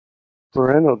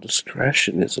Parental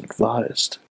discretion is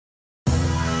advised.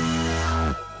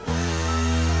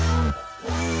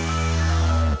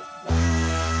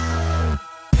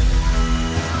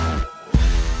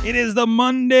 It is the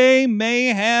Monday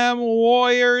Mayhem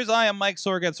Warriors. I am Mike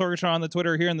Sorg at Sorgatron on the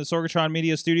Twitter here in the Sorgatron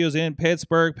Media Studios in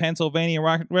Pittsburgh, Pennsylvania.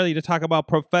 We're ready to talk about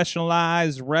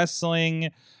professionalized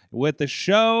wrestling with the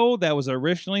show that was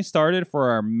originally started for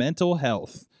our mental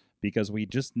health because we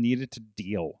just needed to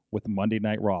deal with Monday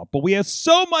Night Raw. But we have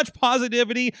so much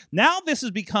positivity. Now this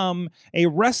has become a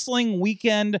wrestling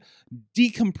weekend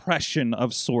decompression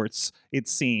of sorts, it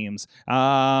seems.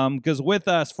 Because with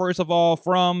us, first of all,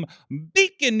 from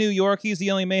Beacon, New York, he's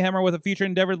the only Mayhemmer with a future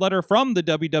endeavored letter from the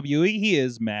WWE. He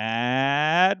is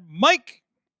Mad Mike.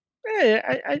 Hey,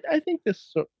 I think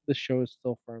this show is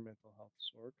still for our mental health,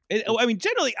 Sorg.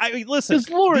 Generally, listen.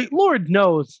 Because Lord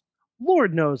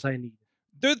knows I need it.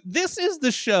 This is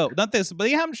the show, not this, but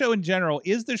the Mayhem show in general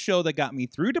is the show that got me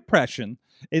through depression.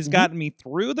 It's gotten me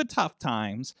through the tough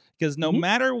times because no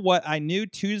matter what, I knew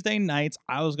Tuesday nights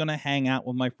I was going to hang out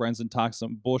with my friends and talk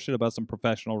some bullshit about some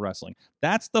professional wrestling.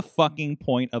 That's the fucking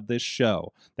point of this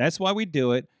show. That's why we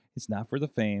do it. It's not for the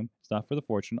fame. It's not for the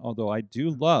fortune, although I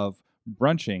do love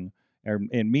brunching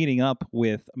and meeting up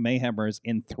with Mayhemmers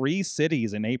in 3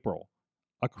 cities in April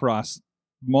across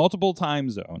multiple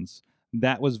time zones.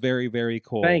 That was very, very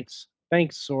cool. Thanks,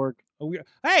 Sorg.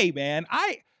 Hey, man,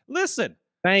 listen.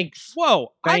 Thanks.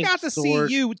 Whoa, Thanks, I got to Sorg.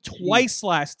 see you twice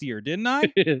last year, didn't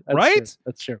I? Right? True.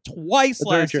 That's true. Twice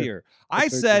last year. I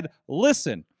said,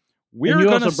 listen, we're going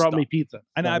to. You also brought me pizza.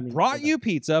 And I brought you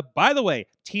pizza. By the way,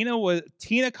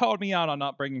 Tina called me out on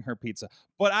not bringing her pizza.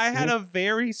 But I had a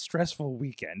very stressful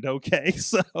weekend, okay?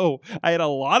 So I had a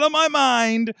lot on my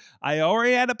mind. I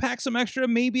already had to pack some extra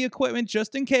maybe equipment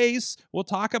just in case. We'll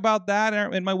talk about that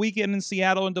in my weekend in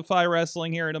Seattle and Defy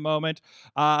Wrestling here in a moment.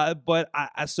 But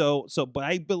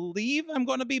I believe I'm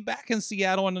going to be back in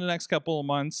Seattle in the next couple of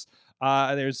months.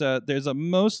 There's a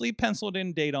mostly penciled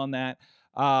in date on that.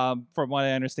 From what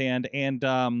I understand, and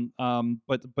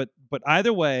but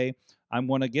either way, I'm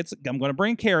gonna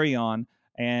bring Carrie on,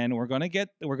 and we're gonna get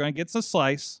some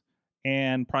slice,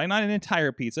 and probably not an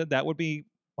entire pizza. That would be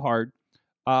hard.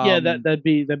 That'd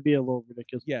be a little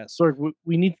ridiculous. Yeah, Sorg,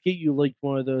 we need to get you like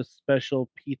one of those special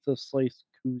pizza slice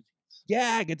koozies.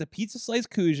 Yeah, get the pizza slice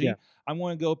koozie. Yeah. I'm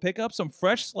going to go pick up some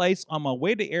fresh slice on my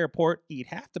way to the airport. Eat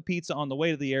half the pizza on the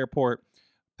way to the airport.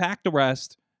 Pack the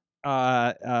rest.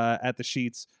 At the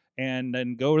Sheets, and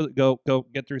then go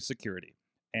get through security.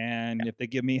 And if they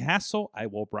give me hassle, I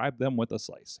will bribe them with a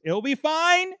slice. It'll be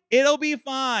fine. It'll be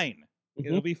fine.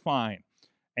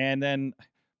 And then,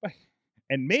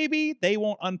 and maybe they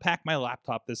won't unpack my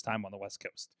laptop this time on the West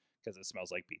Coast because it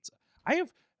smells like pizza.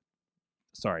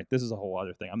 Sorry, this is a whole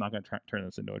other thing. I'm not going to turn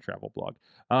this into a travel blog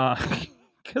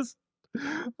because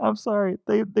I'm sorry.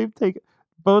 They've taken.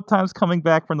 Both times coming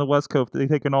back from the West Coast, they've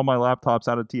taken all my laptops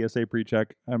out of TSA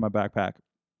pre-check and my backpack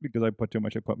because I put too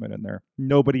much equipment in there.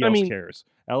 Nobody else cares.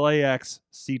 LAX,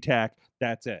 SeaTac,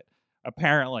 that's it.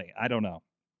 Apparently, I don't know.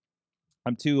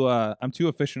 I'm too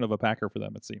efficient of a packer for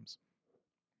them, it seems.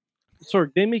 Sorry,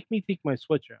 they make me take my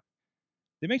switch out.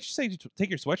 They make you say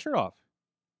take your sweatshirt off.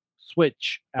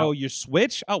 Switch out. Oh, your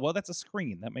switch? Oh, well, that's a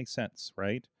screen. That makes sense,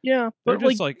 right? Yeah, but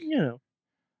they're just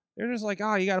they're just like,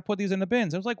 oh, you got to put these in the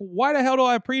bins. I was like, why the hell do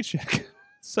I pre-check?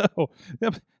 So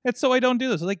I don't do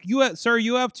this. Like, you have 2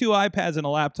 iPads and a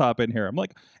laptop in here. I'm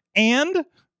like, and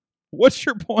what's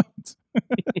your point?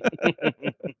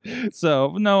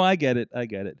 So no, I get it.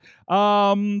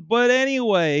 But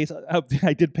anyways,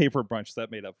 I did pay for brunch, so that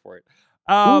made up for it.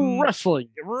 Wrestling.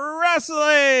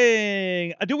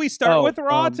 Do we start with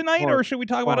Raw tonight, or should we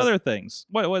talk about other things?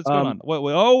 What's going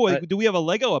on? Do we have a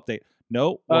Lego update?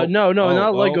 No. No, not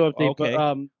a Lego update, okay.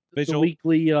 but visual. The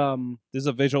weekly. This is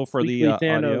a visual for the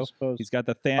audio. Post. He's got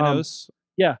the Thanos.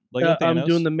 Lego Thanos. I'm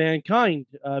doing the Mankind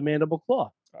Mandible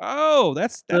Claw. Oh,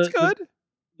 that's good.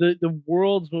 The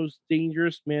world's most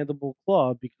dangerous mandible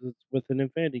claw because it's with an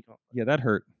infinity gauntlet. Yeah, that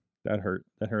hurt. That hurt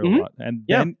a lot. And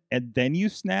then you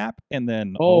snap, and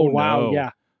then wow, no.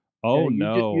 yeah. Oh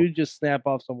no! You just snap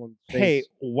off someone's face. Hey,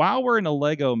 while we're in a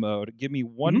Lego mode, give me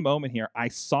one moment here. I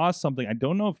saw something. I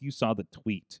don't know if you saw the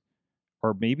tweet,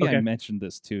 or maybe I mentioned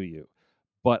this to you,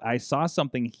 but I saw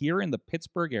something here in the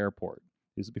Pittsburgh airport.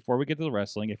 This is before we get to the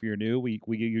wrestling. If you're new, we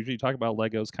usually talk about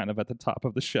Legos kind of at the top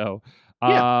of the show.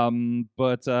 Yeah.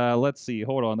 But let's see.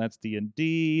 Hold on. That's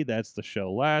D&D. That's the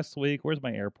show last week. Where's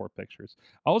my airport pictures?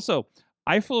 Also,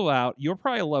 I flew out. You'll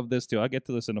probably love this too. I'll get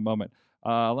to this in a moment.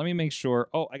 Let me make sure.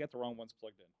 Oh, I got the wrong ones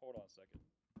plugged in. Hold on a second.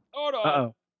 Hold on.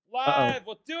 Uh-oh. Live.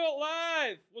 We'll do it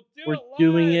live. We're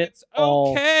doing it it's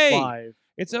okay. all live.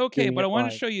 It's okay, doing but it I want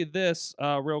to live. show you this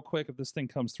real quick if this thing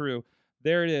comes through.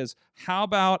 There it is. How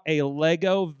about a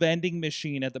Lego vending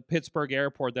machine at the Pittsburgh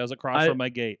airport that was across I from my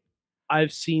gate?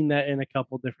 I've seen that in a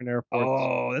couple different airports.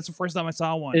 Oh, that's the first time I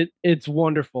saw one. It's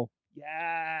wonderful.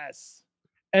 Yes.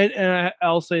 And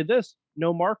I'll say this: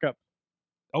 no markup,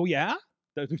 Oh yeah.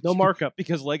 no markup.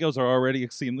 Because Legos are already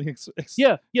extremely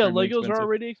Yeah, extremely Legos are expensive.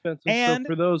 already expensive. And so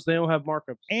for those, they don't have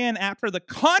markups. And after the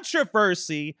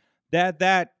controversy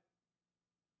that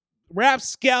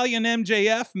rapscallion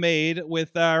MJF made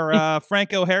with our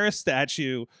Franco Harris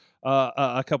statue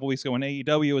a couple weeks ago when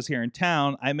AEW was here in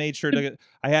town, I made sure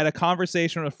I had a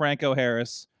conversation with Franco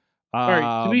Harris. All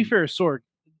right. To be fair, Sorg,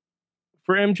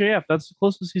 for MJF, that's the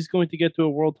closest he's going to get to a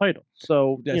world title.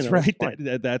 So that's it's right.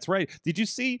 fine. That's right. Did you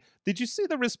see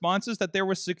the responses that there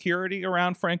was security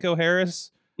around Franco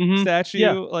Harris statue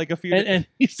Yeah. like a few and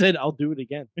he said, "I'll do it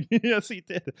again." Yes, he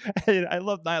did. And I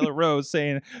love Nyla Rose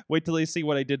saying, "Wait till they see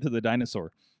what I did to the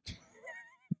dinosaur."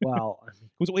 Wow.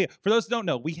 For those who don't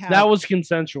know, we have That was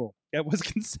consensual. it was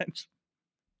consensual.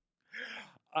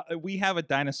 We have a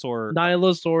dinosaur.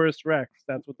 Nilosaurus Rex.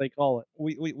 That's what they call it.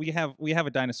 We have a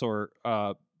dinosaur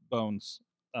bones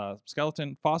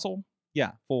skeleton fossil.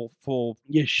 Yeah, full.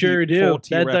 You sure T- do. full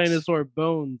That T-Rex. dinosaur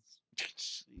bones.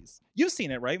 Jeez. You've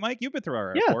seen it, right, Mike? You've been through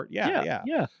our Yeah, airport.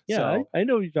 Yeah. So- I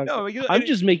know what you're talking No, about. you- I'm it-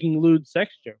 just making lewd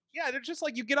sex jokes. Yeah, they're just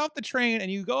like you get off the train and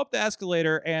you go up the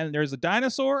escalator and there's a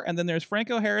dinosaur and then there's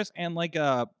Franco Harris and like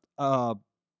a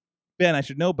Ben, I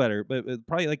should know better, but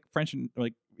probably like French and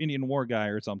like Indian War guy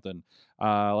or something,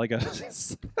 like a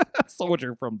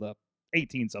soldier from the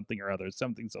 18 something or others,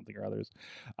 something or others,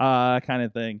 kind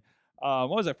of thing. What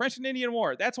was it? French and Indian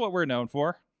War. That's what we're known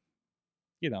for.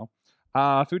 You know,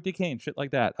 food decaying, shit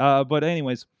like that. But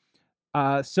anyways,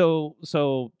 so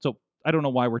I don't know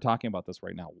why we're talking about this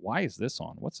right now. Why is this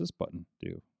on? What's this button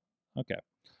do? Okay.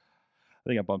 I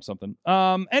think I bumped something.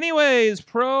 Anyways,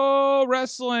 pro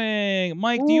wrestling.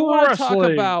 Mike, do you want to talk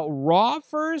Wrestling. about Raw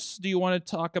first? Do you want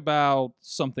to talk about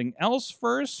something else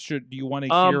first? Do you want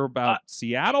to hear about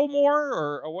Seattle more,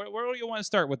 or where do you want to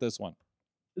start with this one?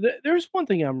 There's one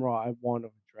thing on Raw I want to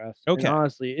address. Okay. And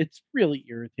honestly, it's really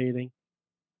irritating.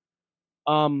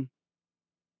 How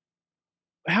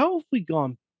have we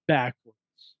gone backwards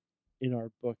in our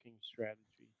booking strategy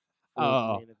for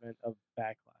the main event of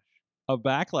Backlash? Of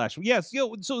Backlash, yes.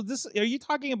 So this, are you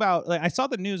talking about? Like, I saw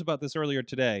the news about this earlier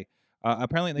today.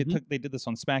 Apparently, they did this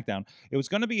on SmackDown. It was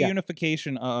going to be a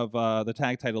unification of the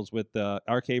tag titles with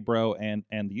RK Bro and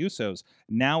the Usos.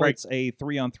 Now it's a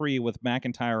 3-on-3 with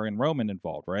McIntyre and Roman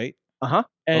involved, right? And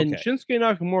Okay. Shinsuke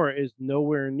Nakamura is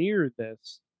nowhere near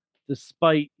this,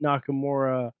 despite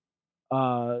Nakamura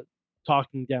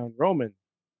talking down Roman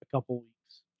a couple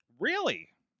weeks. Really?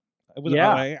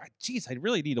 Geez, I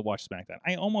really need to watch SmackDown.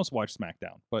 I almost watched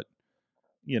SmackDown, but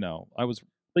I was.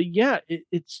 But yeah,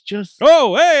 it's just.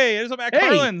 Oh, hey, there's a Matt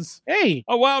Carlins. Hey.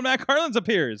 Oh, wow, Matt Carlins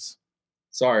appears.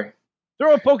 Sorry.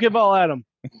 Throw a Pokeball at him.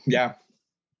 Yeah.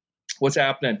 What's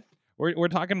happening? We're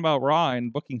talking about Raw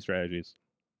and booking strategies.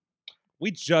 We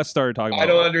just started talking about I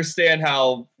don't Raw. understand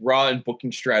how Raw and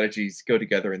booking strategies go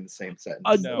together in the same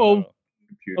sentence. No.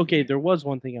 Okay, there was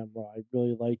one thing on Raw I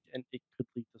really liked, and it could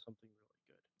lead to something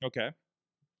really good. Okay.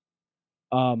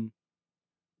 All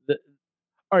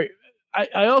right.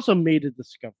 I also made a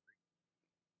discovery.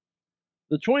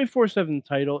 The 24/7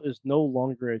 title is no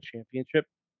longer a championship.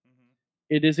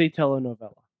 It is a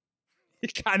telenovela.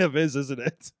 It kind of is, isn't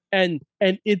it? And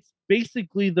it's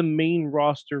basically the main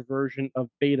roster version of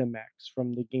Betamax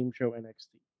from the game show NXT.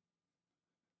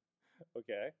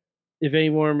 Okay. If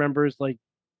anyone remembers, like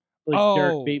Derek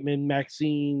Oh. Bateman,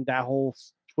 Maxine, that whole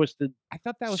twisted, I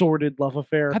thought that was sordid love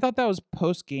affair. I thought that was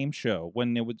post game show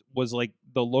when it was like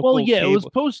the local. Well, yeah, cable, it was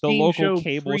post the game local show,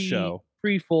 cable show.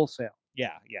 pre Full Sail.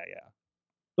 Yeah.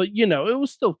 But it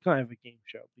was still kind of a game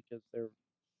show because they're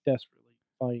desperately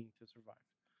fighting to survive.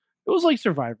 It was like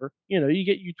Survivor, you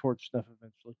get your torch stuff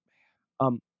eventually.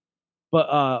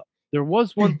 But there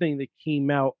was one thing that came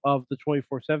out of the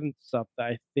 24/7 stuff that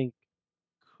I think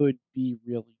could be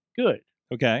really good.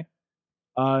 Okay.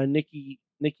 Nikki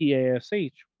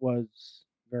ASH was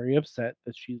very upset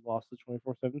that she lost the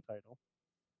 24/7 title,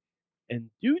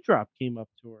 and Doudrop came up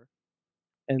to her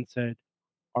and said,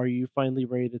 "Are you finally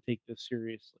ready to take this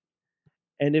seriously?"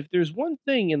 And if there's one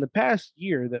thing in the past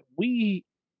year that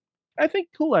I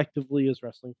think collectively as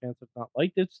wrestling fans have not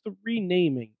liked, it's the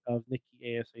renaming of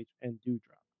Nikki ASH and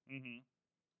Doudrop.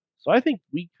 So I think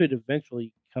we could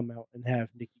eventually come out and have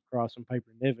Nikki Cross and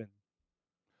Piper Niven,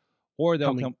 or they'll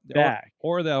coming back,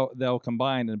 or they'll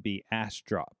combine and be Ash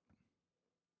Drop.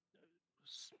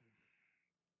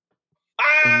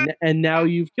 and now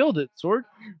you've killed it, Sword.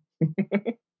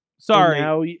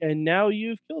 Sorry. And now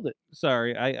you've killed it.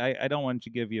 Sorry. I don't want to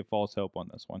give you false hope on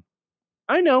this one.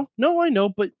 I know. No, I know,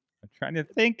 but I'm trying to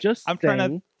think. Just I'm trying to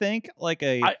saying. think like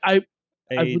a. I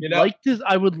You know-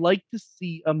 would like to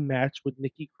see a match with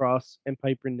Nikki Cross and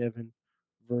Piper Niven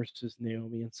versus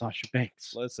Naomi and Sasha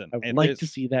Banks. Listen, I would like to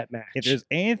see that match. If there's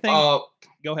anything, go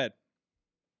ahead.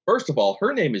 First of all,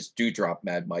 her name is Dewdrop,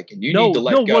 Mad Mike, and you need to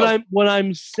let go. What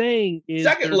I'm saying is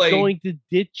Secondly, they're going to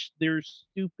ditch their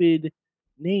stupid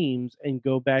names and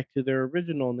go back to their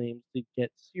original names to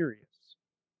get serious.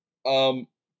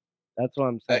 That's what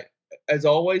I'm saying. As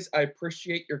always, I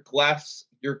appreciate your glass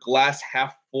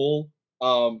half full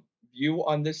view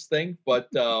on this thing,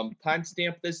 but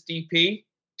timestamp this DP.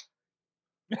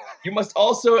 You must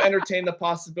also entertain the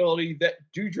possibility that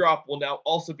Dewdrop will now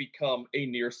also become a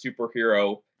near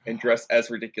superhero and dress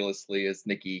as ridiculously as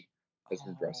Nikki has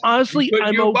been dressing. Honestly,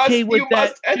 I'm okay with that. You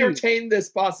must entertain this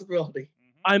possibility.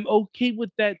 I'm okay with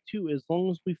that too, as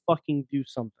long as we fucking do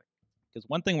something. Because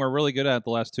one thing we're really good at the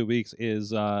last 2 weeks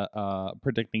is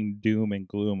predicting doom and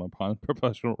gloom upon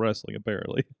professional wrestling,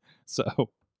 apparently. So,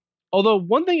 although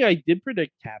one thing I did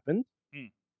predict happened,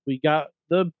 we got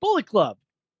the Bullet Club.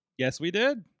 Yes, we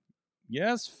did.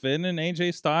 Yes, Finn and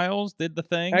AJ Styles did the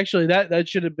thing. Actually, that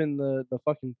should have been the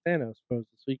fucking Thanos pose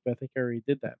this week, but I think I already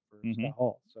did that for Scott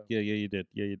Hall. So yeah, you did.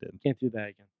 Yeah, you did. Can't do that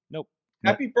again. Nope.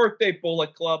 Happy birthday,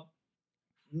 Bullet Club.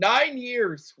 9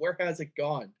 years. Where has it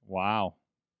gone? Wow.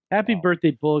 Happy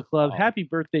birthday, Bullet Club. Happy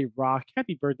birthday, Rock.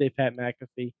 Happy birthday, Pat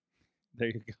McAfee. There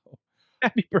you go.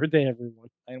 Happy birthday, everyone.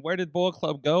 And where did Bullet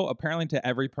Club go? Apparently to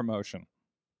every promotion.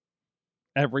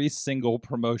 Every single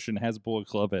promotion has Bullet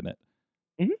Club in it.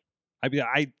 Mm-hmm. I mean,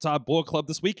 I saw Bullet Club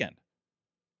this weekend.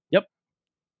 Yep.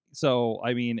 So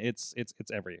I mean, it's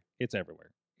everywhere.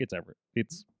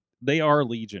 They are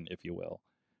Legion, if you will.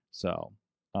 So,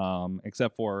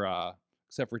 except for God,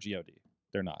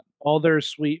 they're not. All their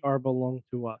sweet are belong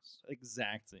to us.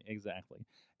 Exactly.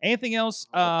 Anything else?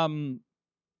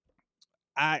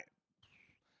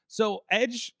 So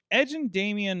Edge and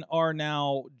Damian are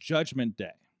now Judgment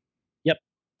Day. Yep.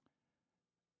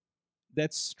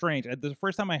 That's strange. The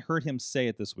first time I heard him say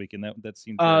it this week, and that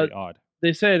seemed very odd.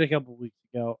 They said it a couple weeks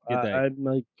ago. I'm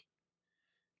like,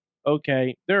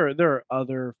 okay, there are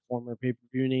other former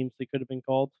pay-per-view names they could have been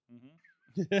called.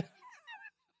 Mm-hmm.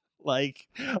 like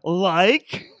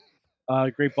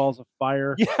Great Balls of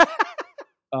Fire. Yeah.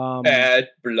 Bad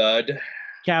Blood.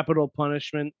 Capital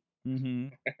Punishment.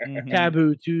 Mm-hmm.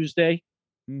 Taboo Tuesday.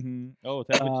 Mm-hmm. Oh,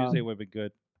 Taboo Tuesday would be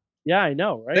good. Yeah, I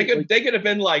know, right? They could have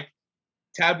been like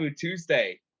Taboo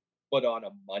Tuesday, but on a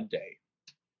Monday.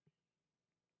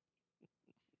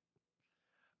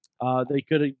 They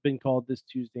could have been called This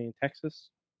Tuesday in Texas.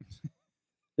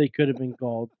 They could have been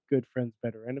called Good Friends,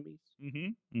 Better Enemies.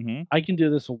 I can do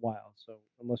this a while, so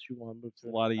unless you want to move to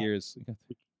a lot of years.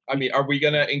 I mean, are we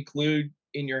gonna include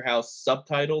in your house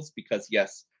subtitles? Because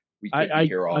yes, we could be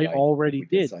here all night. I already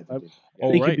did.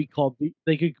 They could be called.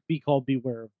 They could be called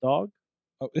Beware of Dog.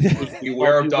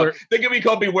 Beware of Dog. They could be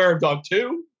called Beware of Dog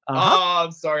 2. Oh,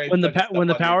 I'm sorry. When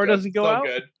the power doesn't go out.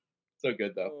 Good. So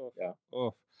good though. Yeah.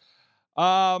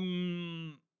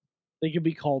 They could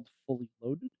be called Fully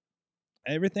Loaded.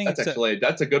 Everything.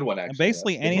 That's a good one. Actually,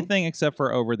 basically anything except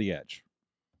for Over the Edge.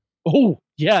 Oh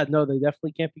yeah, no, they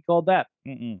definitely can't be called that.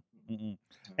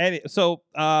 And so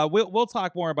we'll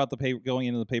talk more about going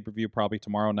into the pay-per-view probably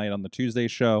tomorrow night on the Tuesday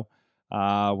show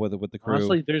with the crew.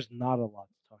 Honestly, there's not a lot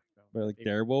to talk about. But like,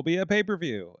 there will be a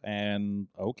pay-per-view, and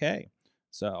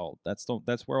so that's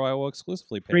where I will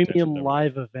exclusively pay Premium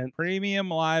live event. Premium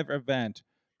live event.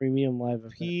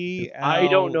 I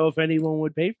don't know if anyone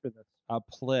would pay for this. A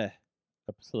play.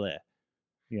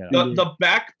 Yeah. The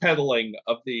backpedaling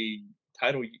of the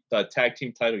tag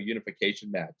team title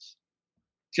unification match.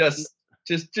 Just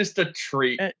a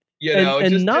treat.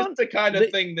 Just the kind of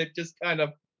thing that just kind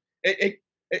of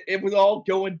it was all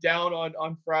going down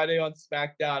on Friday on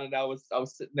SmackDown, and I was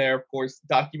sitting there, of course,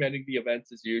 documenting the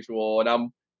events as usual, and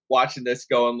I'm watching this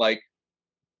going like,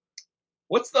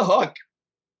 what's the hook?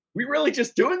 We really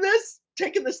just doing this?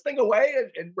 Taking this thing away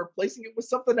and replacing it with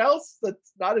something else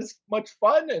that's not as much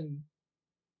fun? And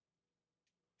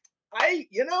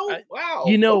wow.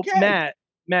 Okay.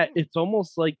 Matt, it's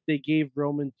almost like they gave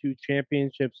Roman 2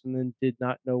 championships and then did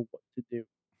not know what to do.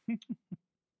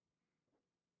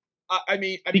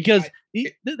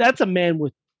 That's a man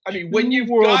with when you've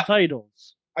world got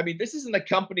titles. This isn't a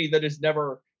company that has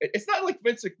never. It's not like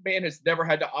Vince McMahon has never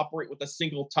had to operate with a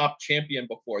single top champion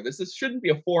before. This shouldn't be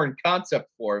a foreign concept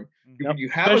for him. Yep. When you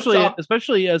have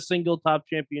especially a single top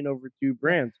champion over 2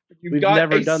 brands. We've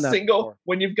never done that before.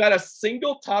 When you've got a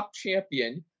single top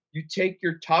champion You take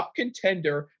your top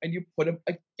contender and you put him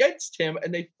against him,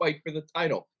 and they fight for the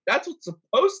title. That's what's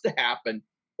supposed to happen.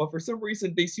 But for some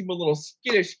reason, they seem a little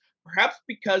skittish, perhaps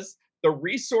because the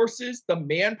resources, the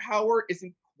manpower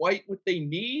isn't quite what they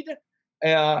need.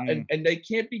 And they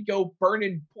can't go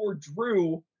burning poor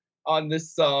Drew on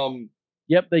this on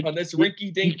this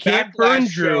rinky dink backlash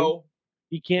show.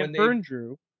 You can't burn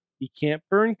Drew. You can't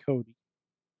burn Cody.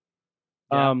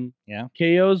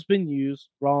 KO's been used.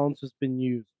 Rollins has been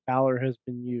used. Balor has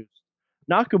been used.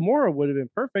 Nakamura would have been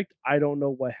perfect. I don't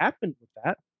know what happened with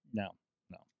that. No.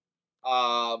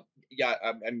 Yeah,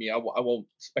 I mean, I won't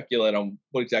speculate on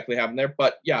what exactly happened there,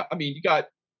 but yeah, I mean, you got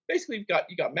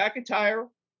McIntyre,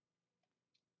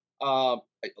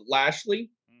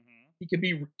 Lashley.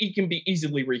 Mm-hmm. He can be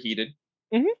easily reheated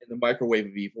in the microwave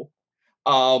of evil.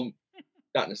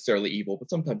 Not necessarily evil, but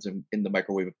sometimes in the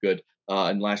microwave of good.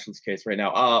 In Lashley's case right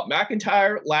now,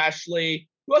 McIntyre, Lashley.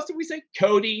 Who else did we say?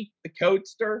 Cody, the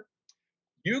Codester.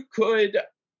 You could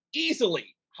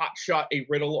easily hotshot a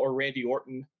Riddle or Randy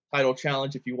Orton title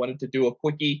challenge if you wanted to do a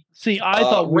quickie. See, I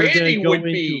thought Randy would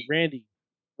be Randy.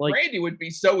 Randy would be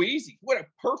so easy. What a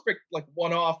perfect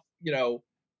one-off,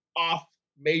 off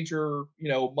major,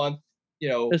 month,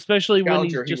 especially when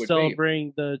he's just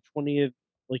celebrating the 20th,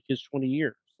 his 20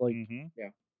 years.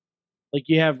 Like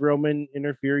you have Roman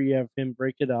interfere, you have him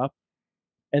break it up,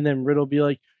 and then Riddle be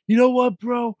like, you know what,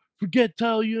 bro? Forget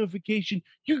title unification.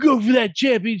 You go for that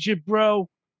championship, bro.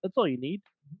 That's all you need.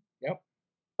 Yep.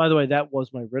 By the way, that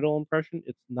was my Riddle impression.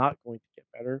 It's not going to get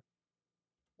better.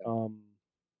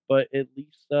 But at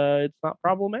least it's not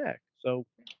problematic. So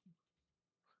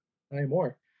not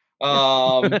anymore.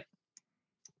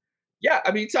 Yeah,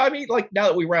 I mean, now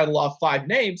that we rattle off 5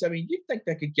 names, I mean, you'd think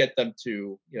that could get them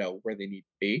to, where they need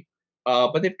to be.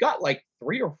 But they've got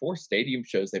 3 or 4 stadium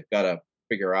shows they've got to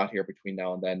figure out here between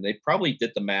now and then. They probably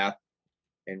did the math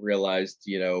and realized,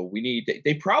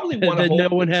 they probably want to hold. No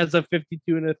one has a 52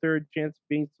 1/3 chance of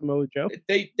being Samoa Joe.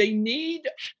 They need,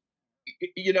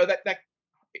 that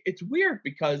it's weird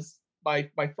because my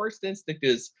first instinct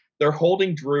is they're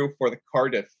holding Drew for the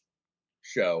Cardiff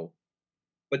show.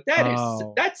 But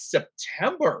that's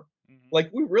September. Mm-hmm.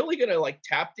 We're really gonna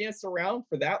tap dance around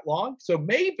for that long? So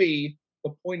maybe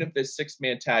the point of this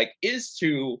 6-man tag is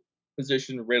to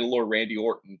position Riddle or Randy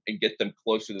Orton and get them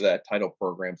closer to that title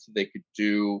program, so they could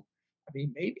do. Are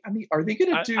they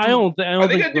gonna do? Are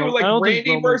they gonna do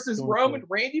Randy versus Roman?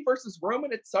 Randy versus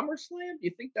Roman at SummerSlam? Do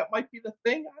you think that might be the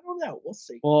thing? I don't know. We'll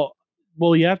see.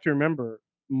 Well, you have to remember,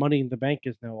 Money in the Bank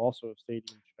is now also a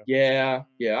stadium show. Yeah.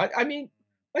 I mean.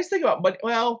 Nice thing about money.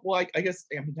 Well, I guess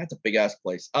that's a big ass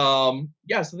place. So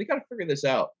they got to figure this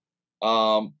out.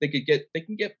 They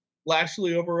can get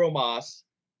Lashley over Omos,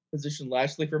 position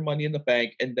Lashley for Money in the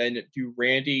Bank, and then do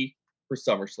Randy for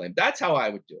SummerSlam. That's how I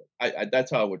would do it.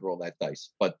 That's how I would roll that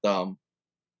dice. But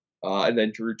and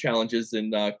then Drew challenges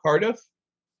in Cardiff,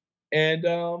 and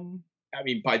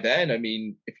by then, if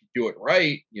you do it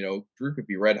right, Drew could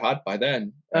be red hot by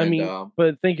then.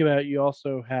 But think about it. You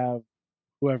also have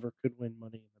whoever could win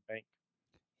Money in the Bank.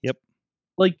 Yep.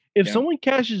 If someone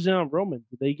cashes in on Roman,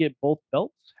 do they get both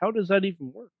belts? How does that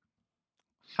even work?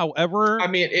 However,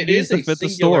 it is to fit the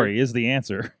story is the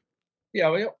answer.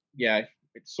 Yeah,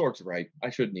 Sorg's right.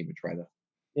 I shouldn't even try that.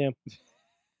 Yeah.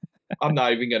 I'm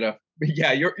not even gonna.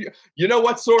 Yeah, you know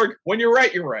what, Sorg? When you're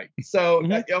right, you're right. So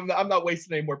I'm not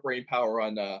wasting any more brain power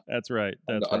on. That's right.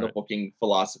 On the booking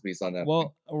philosophies on that.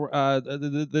 Well,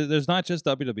 there's not just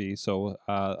WWE, so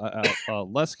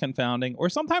less confounding, or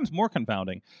sometimes more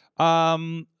confounding.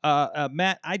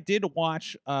 Matt, I did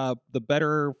watch the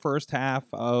better first half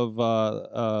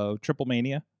of Triple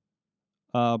Mania.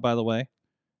 By the way.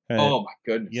 Oh my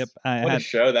goodness! Yep, what a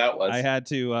show that was. I had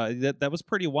to. That was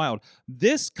pretty wild.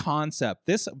 This concept.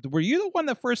 Were you the one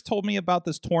that first told me about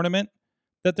this tournament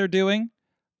that they're doing?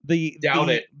 Doubt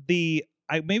it.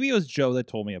 Maybe it was Joe that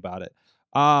told me about it.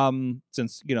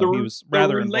 Since he was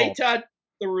rather involved.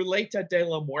 The Ruleta de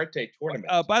la Muerte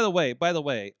tournament. By the way,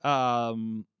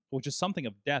 which is something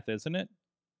of death, isn't it?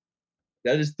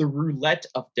 That is the Roulette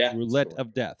of Death. Roulette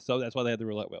of Death. So that's why they had the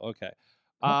roulette wheel. Okay.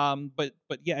 But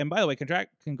yeah, and by the way,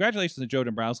 congratulations to Joe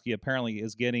Dombrowski. Apparently,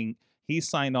 he's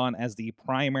signed on as the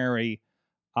primary,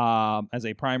 as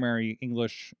a primary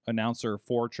English announcer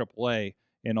for AAA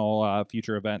in all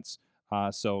future events.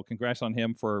 So congrats on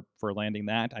him for landing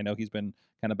that. I know he's been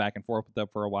kind of back and forth with them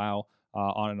for a while,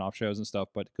 on and off shows and stuff.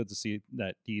 But good to see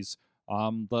that he's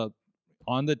on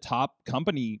the top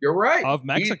company. You're right. Of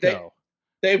Mexico.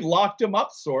 They've locked him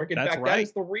up, Sorg. In fact, right. That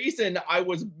is the reason I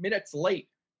was minutes late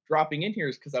dropping in here,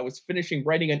 is because I was finishing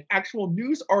writing an actual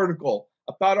news article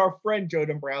about our friend Joe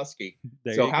Dombrowski.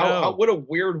 There So you how go. what a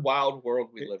weird, wild world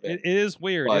we live in. It is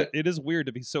weird. But it is weird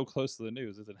to be so close to the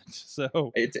news, isn't it?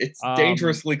 So it's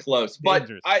dangerously close. But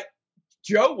dangerous.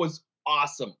 Joe was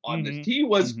awesome on this. He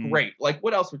was great. Like,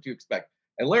 what else would you expect?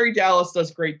 And Larry Dallas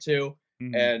does great too.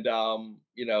 And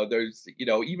you know, there's, you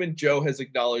know, even Joe has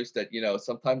acknowledged that, you know,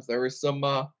 sometimes there is some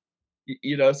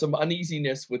you know, some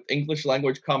uneasiness with English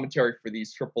language commentary for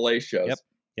these AAA shows.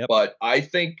 Yep. But I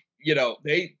think, you know,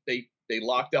 they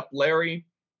locked up Larry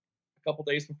a couple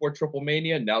days before Triple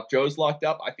Mania. Now Joe's locked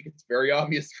up. I think it's very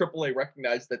obvious AAA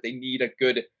recognized that they need a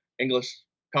good English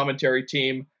commentary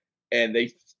team, and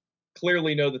they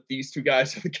clearly know that these two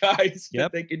guys are the guys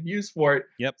that they can use for it.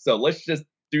 So let's just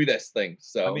do this thing.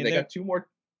 So I mean, they got 2 more.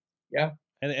 Yeah.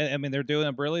 And I mean, they're doing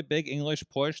a really big English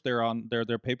push. They're on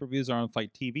their pay-per-views are on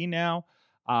Fight TV now,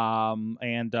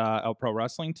 and Pro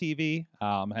Wrestling TV.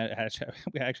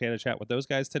 We actually had a chat with those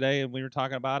guys today, and we were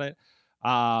talking about it.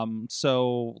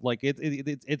 So like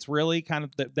it's really kind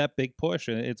of that big push,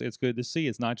 and it's good to see.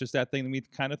 It's not just that thing that we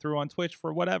kind of threw on Twitch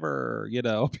for whatever, you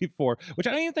know, before, which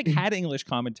I don't even think had English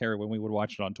commentary when we would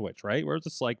watch it on Twitch, right? Where it's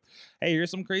just like, hey,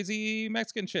 here's some crazy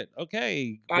Mexican shit.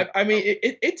 Okay. I mean,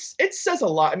 it says a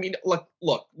lot. I mean, look,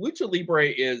 Lucha Libre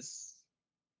is,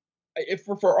 if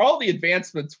for all the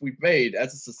advancements we've made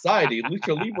as a society,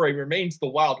 Lucha Libre remains the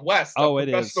Wild West of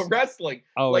professional wrestling.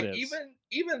 Like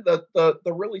even the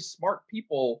really smart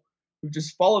people who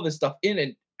just follow this stuff in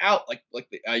and out, like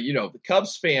the you know, the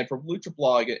Cubs fan from Lucha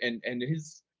Blog and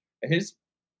his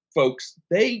folks,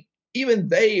 they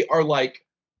are like,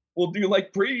 will do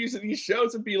like previews of these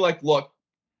shows and be like, look,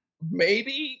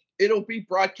 maybe it'll be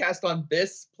broadcast on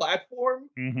this platform,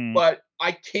 but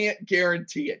I can't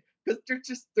guarantee it.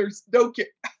 Because there's no,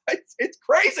 it's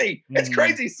crazy. It's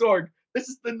crazy, Sorg. This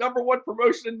is the #1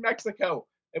 promotion in Mexico,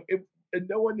 and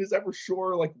no one is ever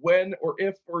sure like when or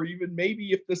if or even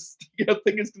maybe if this, you know,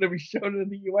 thing is going to be shown in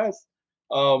the U.S.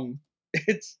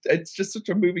 It's just such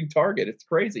a moving target. It's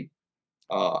crazy.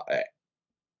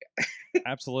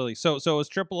 Absolutely. So it was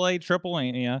AAA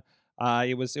Triple-Mania.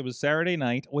 It was Saturday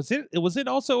night. Was it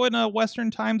also in a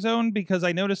Western time zone? Because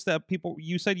I noticed that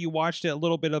you said you watched a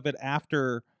little bit of it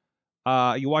after.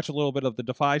 You watch a little bit of the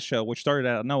Defy show, which started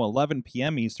at 11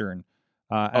 p.m. Eastern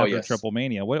after Triple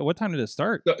Mania. What time did it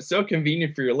start? So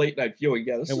convenient for your late night viewing.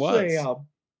 Yeah, this was a.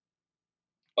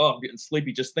 I'm getting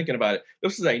sleepy just thinking about it.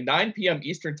 This is a 9 p.m.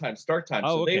 Eastern time start time.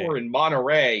 So they were in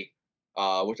Monterrey,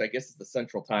 which I guess is the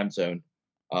Central Time Zone.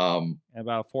 About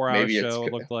a 4-hour show,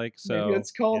 it looked like. So maybe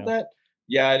it's called that.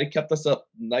 Yeah, it kept us up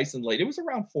nice and late. It was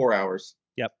around 4 hours.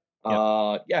 Yep.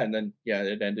 Yeah, and then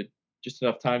it ended just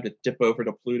enough time to dip over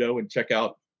to Pluto and check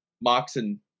out Mox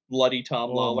and bloody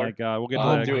Tom Lawler. Oh my God, we'll get to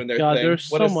that. Doing their thing. There's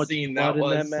what so a much scene blood that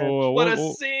was! in that match. What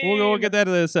a scene! We'll get that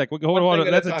in a sec. Hold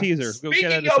on, that's a teaser. We'll get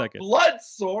that in a second. Blood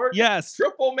Sword. Yes.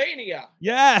 Triple Mania.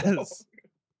 Yes.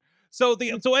 So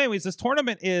anyways, this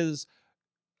tournament is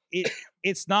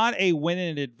it's not a win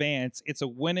in advance. It's a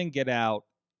win and get out,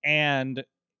 and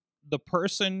the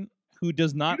person who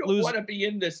does not lose want to be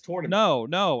in this tournament. No.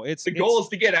 The goal is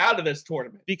to get out of this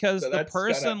tournament. Because the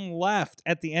person left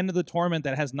at the end of the tournament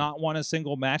that has not won a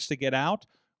single match to get out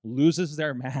loses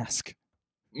their mask.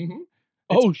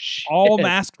 Oh shit! All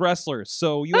masked wrestlers.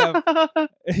 So you have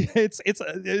it's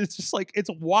just like, it's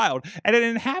wild. And then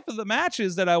in half of the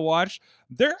matches that I watched,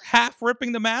 they're half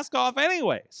ripping the mask off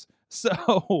anyways.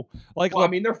 So, like, I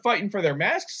mean, they're fighting for their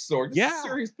masks, Sorg. This is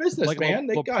serious business, like, man.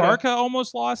 They Parka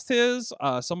almost lost his.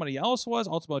 Somebody else was.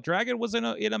 Ultimate Dragon was in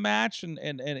a match, and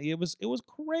it was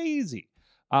crazy.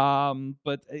 I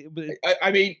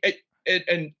mean,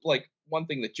 and like, one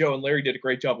thing that Joe and Larry did a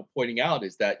great job of pointing out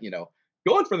is that, you know,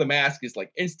 going for the mask is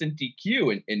like instant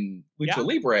DQ in Lucha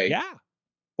Libre. Yeah.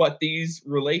 But these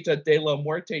Ruleta de la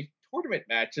Muerte tournament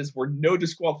matches were no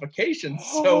disqualifications,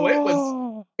 so it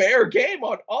was fair game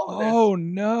on all of this. Oh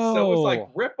no! So it was like,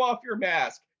 rip off your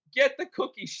mask, get the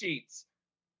cookie sheets.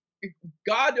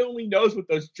 God only knows what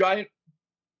those giant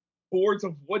boards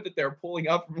of wood that they're pulling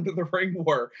up from under the ring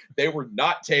were. They were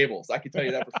not tables. I can tell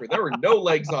you that for sure. There were no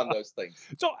legs on those things.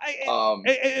 So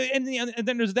and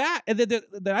then there's that, and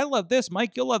then I love this,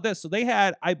 Mike. You'll love this. So they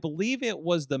had, I believe it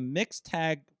was the mixed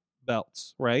tag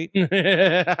belts, right?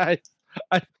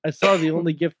 I saw the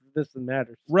only gift of this that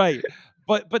matters. Right.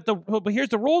 But here's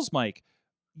the rules, Mike.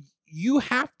 You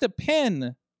have to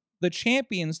pin the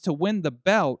champions to win the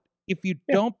belt. If you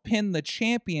don't pin the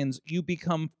champions, you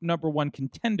become #1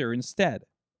 contender instead.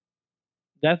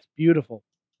 That's beautiful.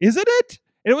 Isn't it?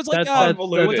 It was like it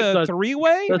was a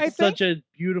three-way, I think. Such a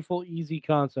beautiful, easy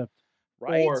concept.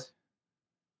 Right?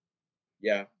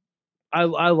 Yeah. I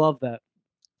love that.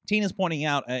 Tina's pointing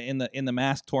out in the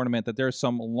mask tournament that there's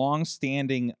some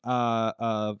long-standing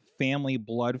family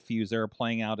blood feuds that are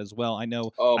playing out as well. I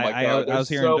know. Oh my God, I was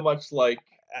hearing so much like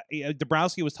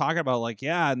Dabrowski was talking about, like,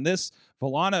 yeah, and this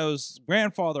Villano's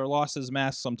grandfather lost his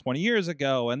mask some 20 years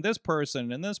ago, and this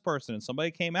person, and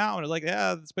somebody came out and was like,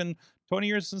 yeah, it's been 20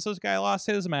 years since this guy lost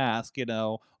his mask,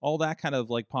 all that kind of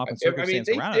like pomp and circumstance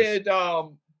around they did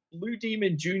Blue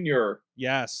Demon Jr.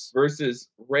 Yes. versus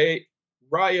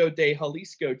Rayo de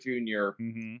Jalisco Jr.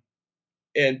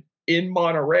 And in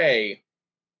Monterrey,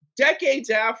 decades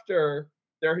after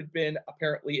there had been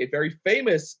apparently a very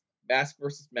famous mask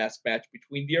versus mask match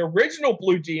between the original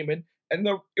Blue Demon and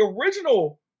the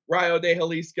original Rayo de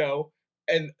Jalisco,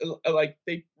 and like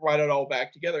they brought it all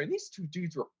back together. And these two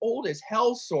dudes were old as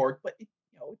hell, Sorg, but it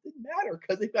didn't matter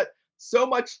because they've got so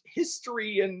much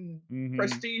history and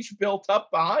prestige built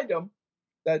up behind them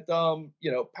that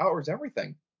powers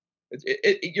everything.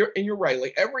 You're right.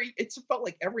 Like it felt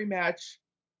like every match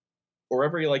or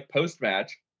every like post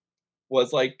match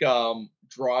was like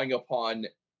drawing upon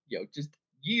just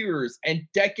years and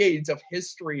decades of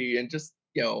history, and just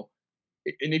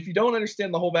and if you don't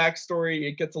understand the whole backstory,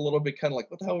 it gets a little bit kind of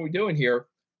like, what the hell are we doing here?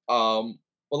 But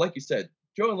like you said,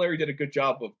 Joe and Larry did a good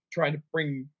job of trying to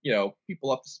bring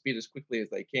people up to speed as quickly as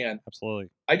they can. Absolutely.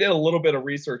 I did a little bit of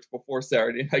research before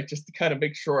Saturday night just to kind of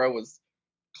make sure I was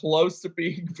close to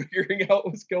figuring out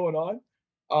what was going on.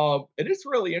 It is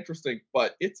really interesting,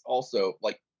 but it's also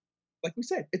like we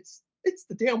said, it's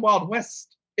the damn Wild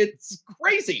West. It's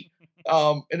crazy.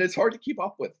 And it's hard to keep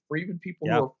up with for even people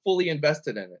who are fully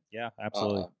invested in it. Yeah,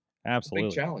 absolutely. Absolutely.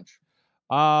 Big challenge.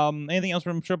 Anything else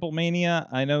from Triple Mania?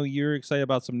 I know you're excited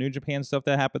about some New Japan stuff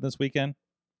that happened this weekend.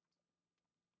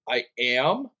 I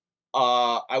am.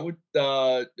 I would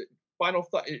final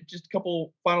thought, just a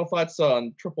couple final thoughts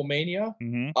on Triple Mania.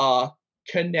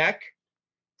 Kanek,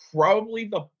 probably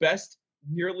the best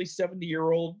nearly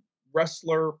 70-year-old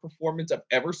wrestler performance I've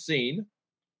ever seen.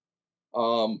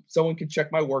 Someone can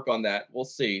check my work on that. We'll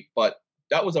see. But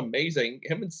that was amazing.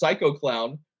 Him and Psycho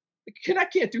Clown.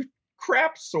 Kanek can't do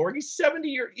crap, Sorg. He's 70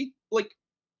 years.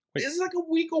 It's like a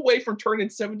week away from turning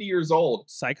 70 years old.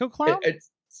 Psycho Clown? It's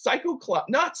Psycho Clown,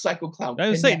 not Psycho Clown. I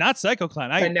was saying not Psycho Clown.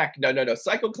 Kanek. No.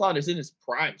 Psycho Clown is in his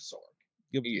prime, Sorg.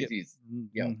 He's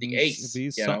the ace.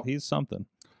 He's something. He is something.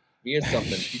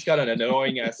 He's got an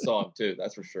annoying ass song too.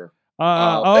 That's for sure.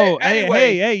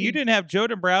 Anyway, hey! You didn't have Joe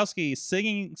Dombrowski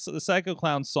singing the Psycho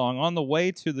Clown song on the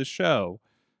way to the show,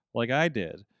 like I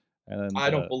did. And I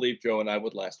don't believe Joe and I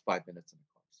would last 5 minutes in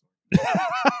the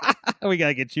car. We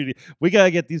gotta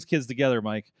get these kids together,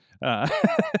 Mike. Yeah,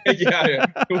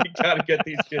 we gotta get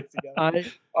these kids together.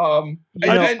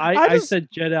 I said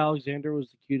Jed Alexander was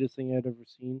the cutest thing I'd ever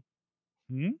seen.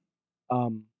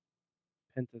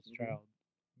 Penta's child.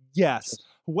 Yes.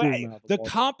 Wait, the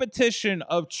competition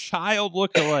of child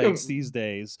lookalikes these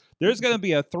days. There's going to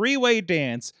be a 3-way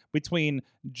dance between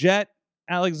Jet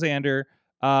Alexander,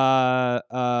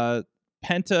 Penta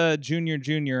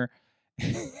Jr.,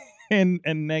 and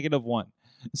 -1.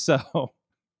 So.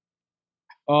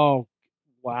 Oh,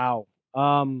 wow.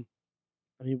 I mean,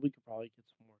 we could probably get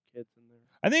some more kids in there.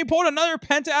 I think he pulled another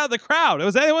Penta out of the crowd.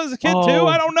 Was anyone's a kid too?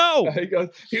 I don't know. He goes,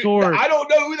 I don't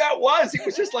know who that was. He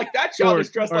was just like, that child is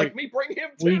dressed like me. Bring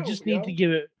him too. We just need to give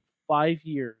it 5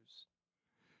 years,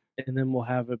 and then we'll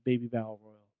have a baby battle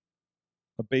royal.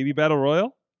 A baby battle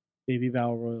royal? Baby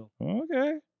battle royal.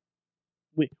 Okay.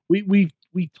 We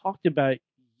talked about it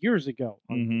years ago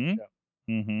on the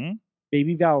show.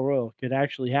 Baby battle royal could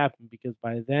actually happen because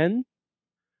by then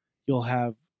you'll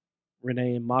have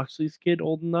Renee and Moxley's kid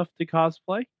old enough to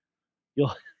cosplay.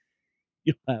 You'll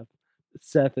have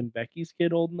Seth and Becky's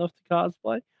kid old enough to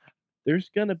cosplay.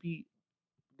 There's gonna be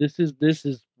this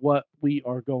is what we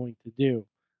are going to do.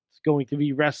 It's going to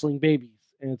be wrestling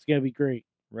babies, and it's gonna be great.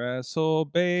 Wrestle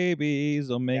babies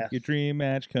will make your dream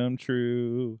match come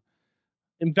true.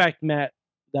 In fact, Matt,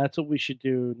 that's what we should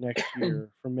do next year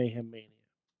for Mayhem Mania.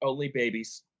 Only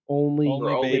babies. Only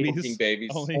babies.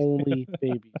 Only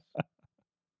babies.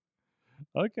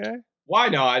 Okay. Why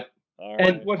not?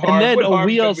 And then a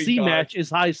WLC match is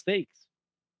high stakes.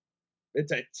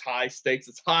 It's high stakes.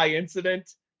 It's high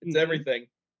incident. It's everything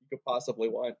you could possibly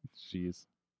want. Jeez.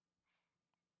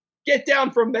 Get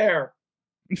down from there.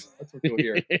 That's what you'll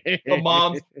hear. The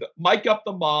moms, mic up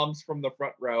the moms from the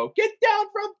front row. Get down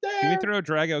from there. Can we throw a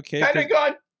Drago kick?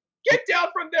 Pentagon. Get down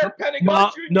from there,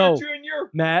 Pentagon Jr.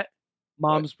 Matt,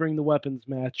 moms bring the weapons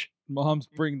match. Moms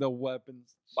bring the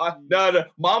weapons. No.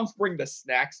 Moms bring the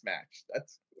snacks match.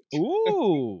 That's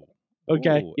ooh.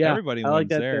 Okay. Ooh, yeah. Everybody I wins like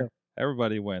that there. Too.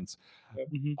 Everybody wins.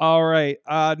 All right.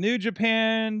 New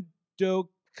Japan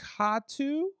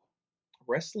Dokatu.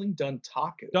 Wrestling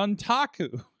Dontaku.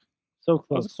 Dontaku. So close.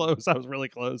 I was close. I was really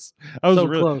close. I was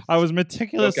close. I was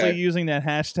meticulously using that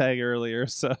hashtag earlier.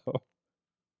 So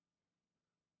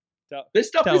this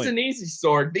stuff isn't easy,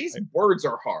 Sword. These words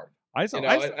are hard. And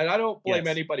I don't blame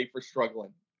anybody for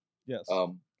struggling. Yes.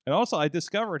 And also, I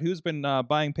discovered who's been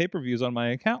buying pay-per-views on my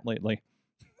account lately.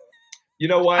 You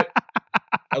know what?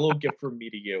 A little gift from me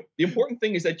to you. The important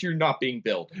thing is that you're not being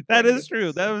billed. That is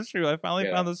true. That was true. I finally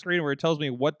found the screen where it tells me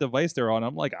what device they're on.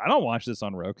 I'm like, I don't watch this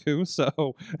on Roku, so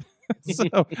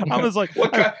I was like,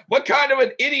 what kind of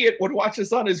an idiot would watch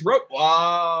this on his Roku?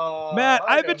 Matt,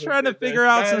 I've been trying to figure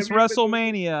out since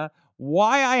WrestleMania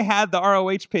why I had the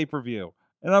ROH pay-per-view.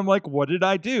 And I'm like, what did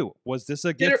I do? Was this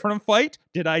a gift from Fight?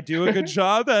 Did I do a good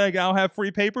job that I now have free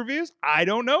pay-per-views? I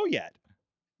don't know yet.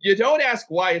 You don't ask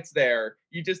why it's there.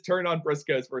 You just turn on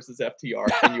Briscoes versus FTR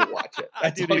and you watch it.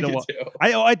 That's all you do.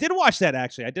 I did watch that,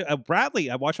 actually. I did. Bradley.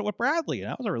 I watched it with Bradley,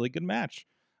 and that was a really good match.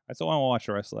 I still want to watch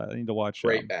the rest of that. I need to watch.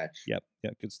 Great match. Yep.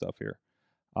 Yeah, good stuff here.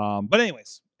 But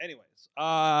anyways.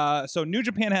 So New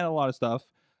Japan had a lot of stuff.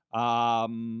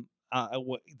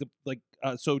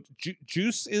 So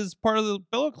Juice is part of the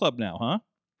Billet Club now, huh?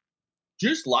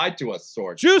 Juice lied to us,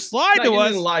 Sword. Juice lied to us.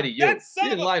 He didn't lie to you. He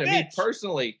didn't lie to me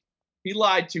personally. He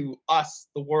lied to us,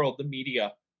 the world, the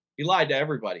media. He lied to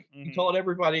everybody. Mm-hmm. He told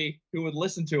everybody who would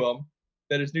listen to him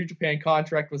that his New Japan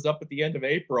contract was up at the end of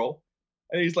April.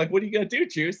 And he's like, what are you going to do,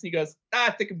 Juice? And he goes, I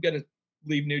think I'm going to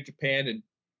leave New Japan and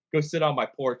go sit on my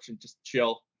porch and just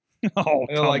chill. Oh,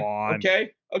 come on.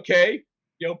 Okay.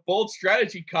 Bold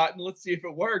strategy, Cotton. Let's see if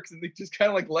it works. And they just kind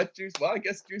of like let Juice. Well, I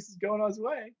guess Juice is going on his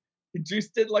way. And Juice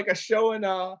did like a show in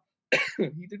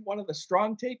he did one of the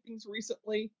Strong tapings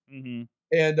recently. Mm-hmm.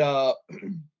 And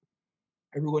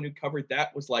everyone who covered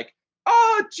that was like,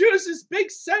 Juice's big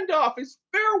send-off, his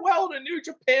farewell to New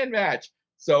Japan match.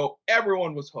 So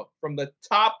everyone was hooked from the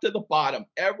top to the bottom.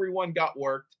 Everyone got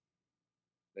worked.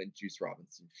 Then Juice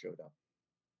Robinson showed up.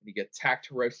 And he attacked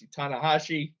Hiroshi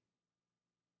Tanahashi.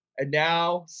 And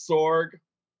now Sorg,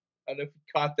 I don't know if you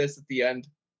caught this at the end.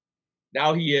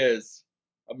 Now he is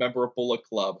a member of Bullet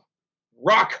Club.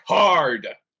 Rock hard,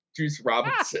 Juice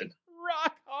Robinson.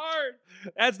 Rock hard.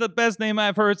 That's the best name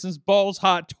I've heard since Balls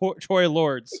Hot Troy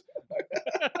Lords.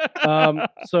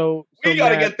 So we got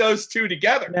to get those two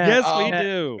together. Matt, yes, we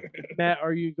do. Matt,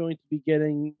 are you going to be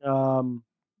getting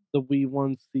the We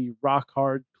Wants the Rock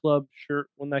Hard Club shirt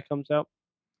when that comes out?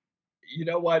 You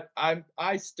know what?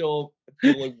 I still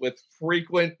dealing with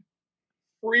frequent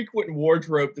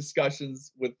wardrobe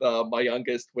discussions with my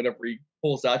youngest whenever he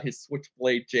pulls out his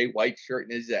Switchblade Jay White shirt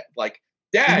and is like,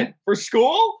 Dad, for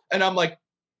school? And I'm like,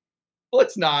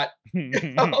 let's not.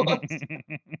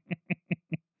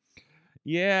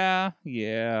 Yeah.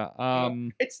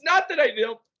 It's not that I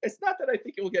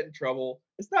think it will get in trouble.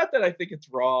 It's not that I think it's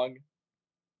wrong.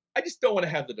 I just don't want to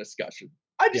have the discussion.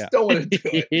 I just don't want to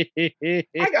do it.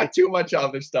 I got too much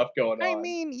other stuff going on. I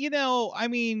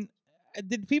mean,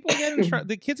 did people get in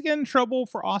did kids get in trouble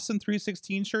for Austin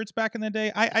 316 shirts back in the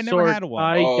day? I never had one.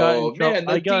 I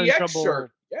got in trouble.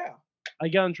 Shirt. Yeah. I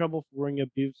got in trouble for wearing a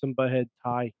Beavis and Butthead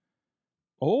tie.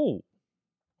 Oh,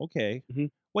 okay. Mm-hmm.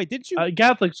 Wait, did you?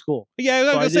 Catholic school. Yeah, I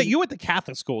was going to say, you went to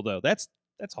Catholic school, though. That's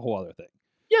a whole other thing.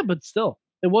 Yeah, but still,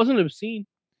 it wasn't obscene.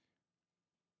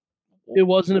 It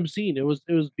wasn't obscene. It was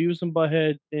Beavis and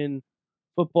Butthead in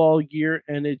football gear,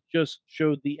 and it just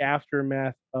showed the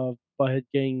aftermath of Butthead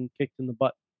getting kicked in the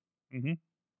butt. Mm-hmm.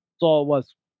 That's all it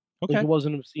was. Okay. Like, it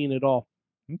wasn't obscene at all.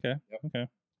 Okay. Yep. Okay.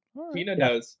 Right. Tina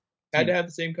knows. Had to have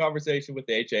the same conversation with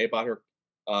AJ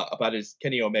about his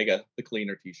Kenny Omega the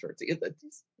Cleaner T-shirts.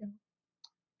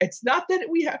 It's not that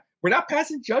we're not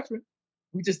passing judgment.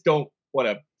 We just don't want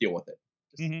to deal with it.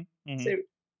 Just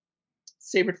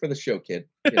save it for the show, kid.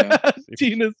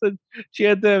 Tina said she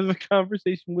had to have a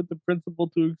conversation with the principal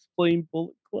to explain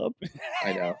Bullet Club.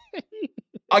 I know.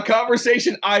 A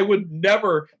conversation I would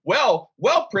never. Well,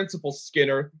 Principal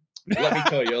Skinner, let me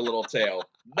tell you a little tale.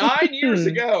 9 years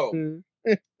ago,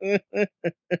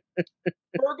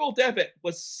 Virgil Devitt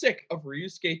was sick of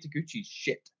Ryusuke Taguchi's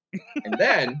shit. And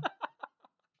then...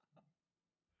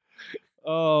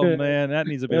 Oh man, that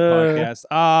needs a big podcast.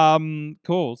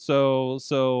 Cool. So,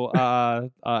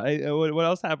 what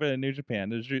else happened in New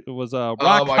Japan? It was Rock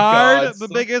Hard, the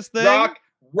biggest thing.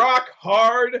 Rock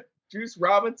Hard. Juice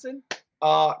Robinson.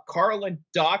 Carl and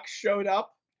Doc showed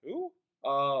up. Who?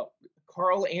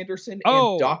 Carl Anderson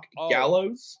and Doc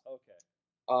Gallows. Okay.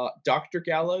 Dr.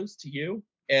 Gallows to you,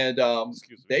 and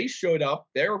they showed up.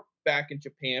 They're back in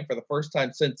Japan for the first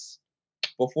time since.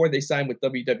 Before they signed with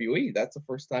WWE, that's the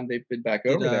first time they've been back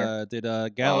over there. Did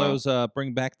Gallows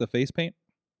bring back the face paint?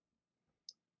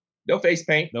 No face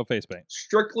paint. No face paint.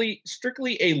 Strictly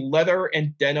a leather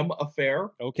and denim affair.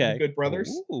 Okay. Good Brothers.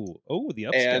 Ooh, the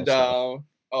upscale and stuff.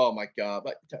 Oh my God,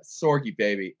 Sorgi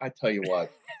baby, I tell you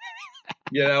what.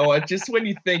 You know what? Just when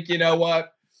you think, you know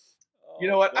what?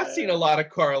 I've seen a lot of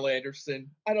Carl Anderson.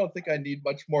 I don't think I need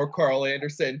much more Carl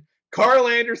Anderson. Carl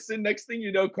Anderson, next thing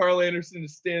you know, Carl Anderson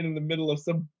is standing in the middle of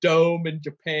some dome in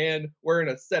Japan wearing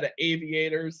a set of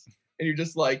aviators. And you're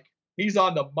just like, he's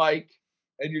on the mic.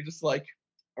 And you're just like,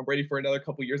 I'm ready for another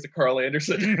couple years of Carl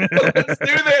Anderson. Let's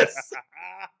do this.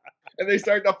 And they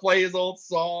start to play his old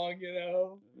song,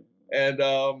 And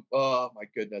oh my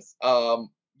goodness.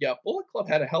 Yeah, Bullet Club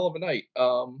had a hell of a night.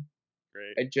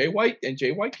 Great. And Jay White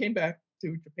came back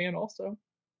to Japan also.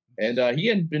 And he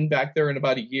hadn't been back there in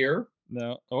about a year.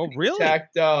 No. Oh, really? It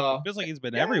feels like he's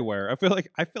been everywhere. I feel like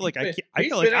everywhere.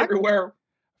 I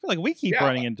feel like we keep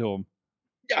running into him.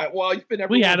 Yeah, well, he's been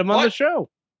everywhere. We had him on the show.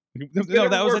 No,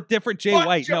 that was a different Jay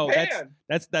White. Japan. No,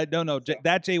 that's that. No,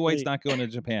 that Jay White's not going to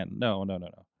Japan. No. You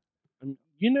don't. I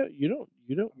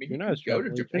mean, you're not go to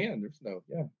Japan. There's no.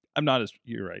 Yeah. I'm not his.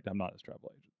 You're right. I'm not his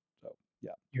travel agent. So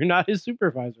yeah. You're not his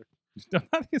supervisor.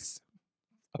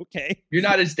 Okay. You're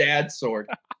not his dad's sword.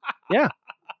 Yeah.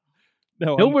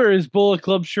 No. He'll wear his Bullet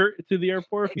Club shirt to the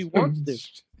airport if he wants to.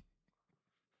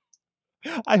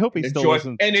 I hope he still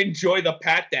listens. And enjoy the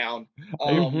pat down.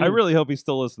 I really hope he's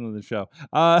still listening to the show.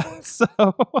 So,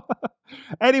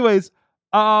 anyways,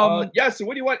 yeah. So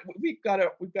what do you want? We've got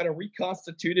a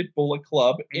reconstituted Bullet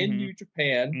Club in New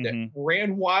Japan that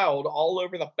ran wild all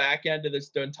over the back end of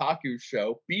this Dontaku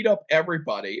show, beat up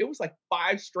everybody. It was like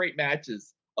 5 straight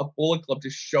matches of Bullet Club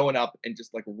just showing up and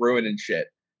just like ruining shit.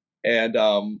 And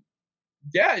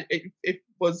yeah, it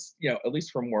was, at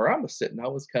least from where I was sitting, I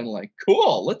was kind of like,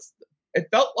 cool. It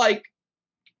felt like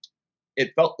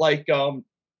the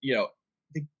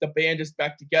band is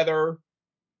back together,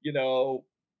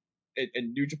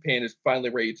 and New Japan is finally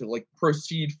ready to like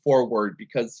proceed forward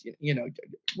because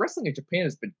wrestling in Japan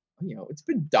has been, it's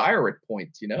been dire at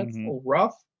points. It's a little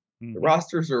rough. The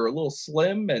rosters are a little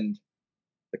slim, and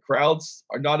the crowds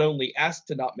are not only asked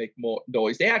to not make more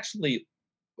noise, they actually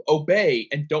obey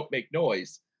and don't make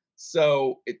noise.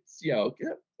 So it's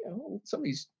some of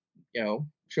these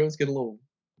shows get a little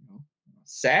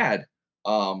sad.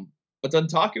 But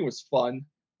Dontaku was fun.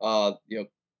 The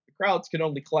crowds can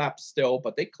only clap still,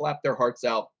 but they clap their hearts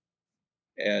out.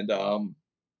 And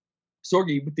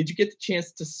Sorgi, did you get the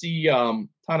chance to see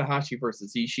Tanahashi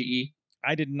versus Ishii?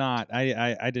 I did not.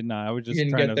 I did not. I was just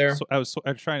trying to. There? I was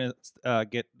trying to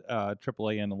get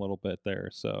AAA in a little bit there.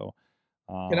 So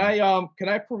can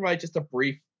I provide just a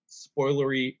brief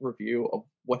spoilery review of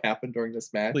what happened during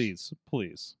this match?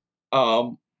 Please.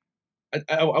 I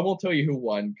won't tell you who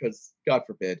won because God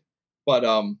forbid. But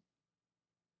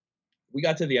we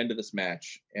got to the end of this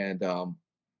match, and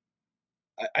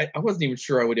I wasn't even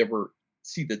sure I would ever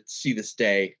see this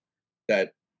day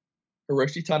that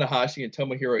Hiroshi Tanahashi and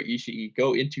Tomohiro Ishii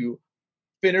go into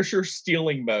finisher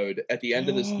stealing mode at the end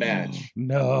of this match.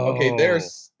 No. Okay,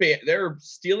 they're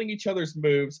stealing each other's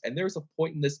moves, and there's a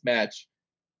point in this match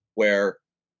where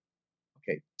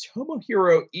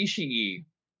Tomohiro Ishii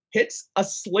hits a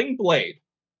sling blade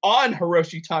on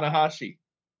Hiroshi Tanahashi.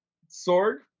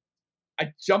 Sorg,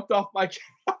 I jumped off my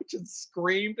couch and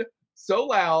screamed so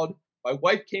loud, my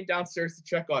wife came downstairs to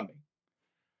check on me.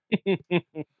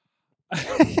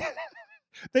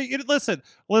 Listen,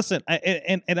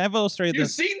 and I've illustrated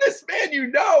this. You've seen this,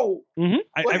 man,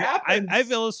 what happens.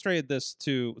 I've illustrated this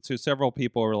to several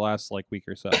people over the last week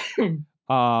or so.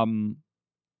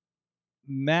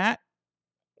 Matt,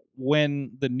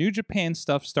 when the New Japan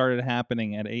stuff started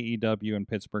happening at AEW in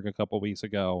Pittsburgh a couple weeks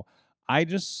ago, I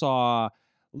just saw,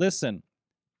 listen,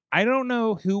 I don't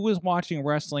know who was watching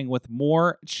wrestling with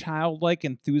more childlike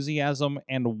enthusiasm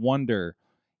and wonder,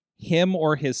 him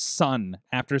or his son,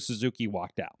 after Suzuki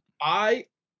walked out. I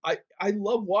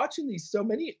love watching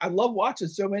I love watching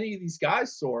so many of these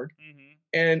guys, Sorg.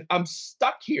 And I'm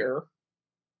stuck here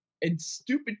in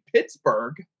stupid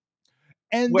Pittsburgh.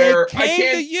 And where they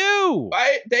came to you.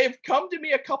 They've come to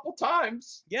me a couple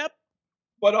times. Yep.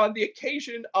 But on the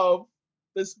occasion of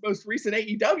this most recent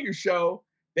AEW show,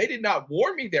 they did not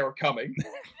warn me they were coming.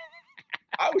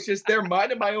 I was just there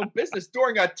minding my own business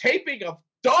during a taping of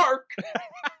Dark,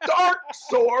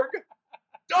 Sorg,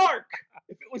 Dark.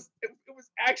 If it was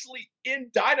actually in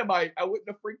Dynamite, I wouldn't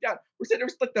have freaked out. We're saying it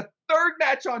was like the 3rd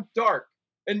match on Dark,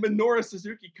 and Minoru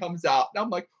Suzuki comes out, and I'm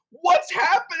like, what's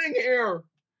happening here?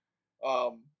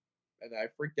 And I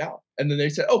freaked out. And then they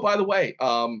said, oh, by the way,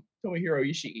 Tomohiro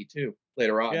Ishii too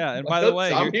later on. Yeah, and by the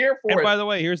way, I'm here for it. And by the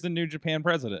way, here's the New Japan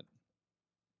president.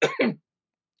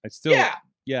 Yeah,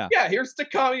 here's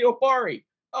Takami Obari.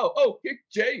 oh, here,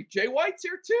 Jay White's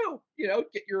here too. You know,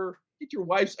 get your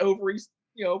wife's ovaries,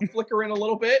 you know, flickering a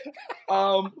little bit.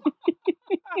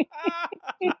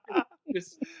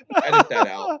 Just edit that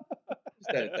out.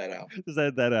 Just edit that out. Just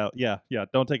edit that out. Yeah, yeah.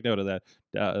 Don't take note of that,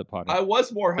 partner. I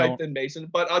was more hyped than Mason,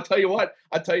 but I'll tell you what.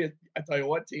 I tell you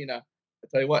what, Tina. I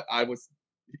tell you what. I was.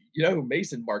 You know who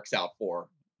Mason marks out for?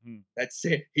 That's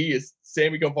it. He is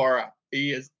Sammy Guevara.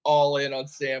 He is all in on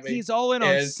Sammy. He's all in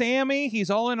on Sammy. He's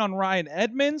all in on Ryan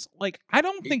Edmonds. Like, I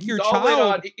don't think your all child. In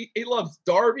on, he loves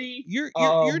Darby. Your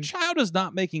child is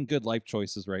not making good life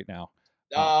choices right now.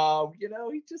 You know,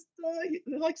 he just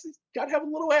he likes. He's got to have a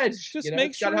little edge. Just you know?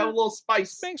 make sure. Got to have a little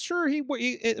spice. Make sure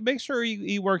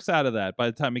he works out of that by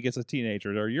the time he gets a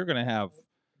teenager, or you're gonna.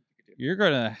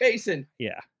 Mason.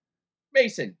 Yeah.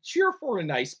 Mason, cheer for a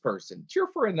nice person. Cheer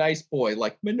for a nice boy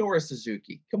like Minoru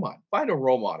Suzuki. Come on, find a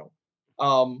role model.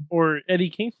 Or Eddie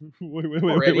Kingston.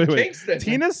 Wait. Kingston.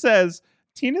 Tina says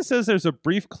there's a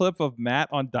brief clip of Matt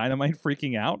on Dynamite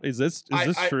freaking out. Is this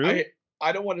true?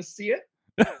 I don't want to see it.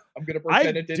 I'm gonna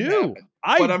pretend it didn't happen.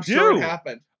 But I'm sure it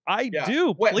happened. I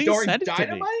do. Please during send it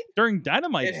Dynamite? To me. During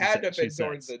Dynamite, it had to have been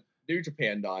during the New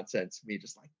Japan nonsense. Me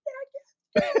just like,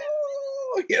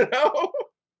 you know.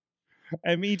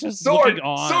 And me just looking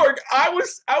on. Sorg, I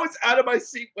was out of my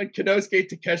seat when Konosuke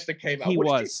Takeshita came out.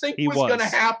 What did you think was going to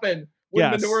happen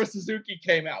when Minoru Suzuki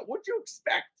came out? What'd you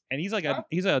expect? And he's like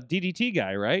he's a DDT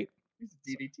guy, right? He's a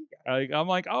DDT guy. I'm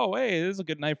like, oh, hey, this is a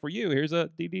good night for you. Here's a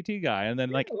DDT guy, and then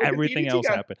like everything else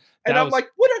happened. And I'm like,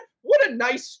 what a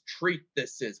nice treat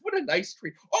this is. What a nice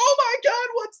treat. Oh my God,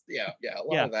 a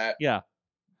lot of that. Yeah.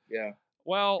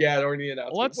 Well, during the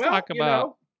announcement. Let's talk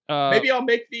about. Maybe I'll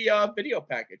make the video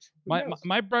package.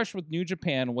 My brush with New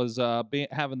Japan was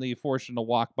having the fortune to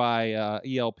walk by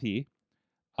ELP.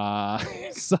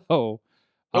 So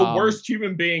the worst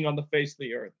human being on the face of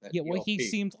the earth. Well, he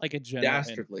seemed like a gentleman.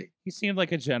 Dastardly. He seemed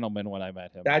like a gentleman when I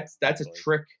met him. That's a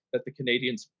trick that the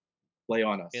Canadians play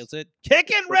on us. Is it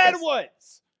kicking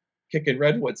Redwoods? Kicking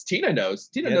Redwoods. Tina knows.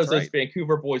 Tina knows those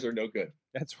Vancouver boys are no good.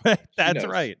 That's right. That's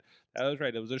right. That was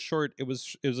right. It was a short. It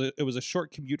was a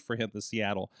short commute for him to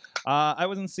Seattle. I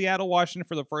was in Seattle, Washington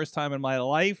for the first time in my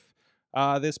life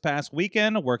this past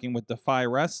weekend, working with Defy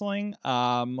Wrestling.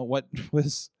 What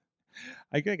was,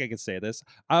 I think I could say this.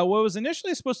 What was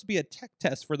initially supposed to be a tech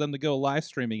test for them to go live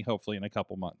streaming, hopefully in a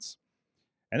couple months,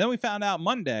 and then we found out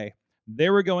Monday they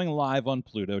were going live on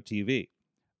Pluto TV.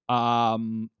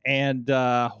 And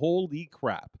holy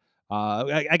crap!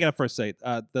 I gotta first say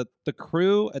the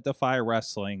crew at Defy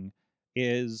Wrestling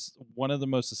is one of the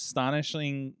most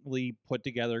astonishingly put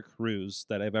together crews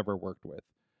that I've ever worked with.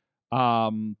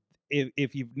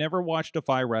 If you've never watched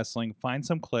Defy Wrestling, find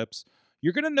some clips.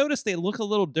 You're going to notice they look a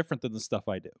little different than the stuff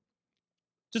I do.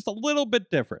 Just a little bit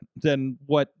different than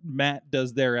what Matt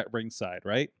does there at ringside,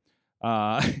 right?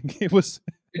 It's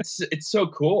so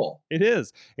cool. It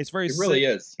is. It really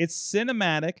is. It's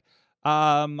cinematic.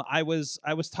 I was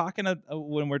talking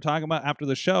when we're talking about after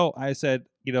the show, I said,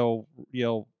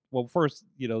 well, first,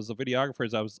 as the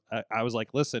videographers, I was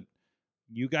like, listen,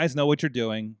 you guys know what you're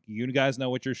doing. You guys know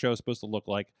what your show's supposed to look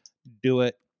like. Do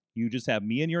it. You just have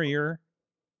me in your ear,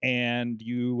 and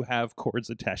you have cords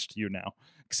attached to you now.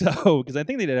 So, because I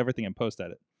think they did everything in post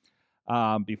edit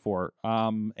before,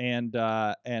 and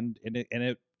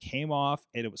it came off,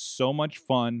 and it was so much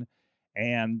fun.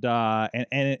 And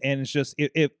it's just and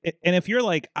if you're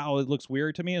like, oh, it looks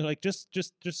weird to me, it's like just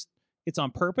it's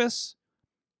on purpose.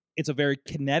 It's a very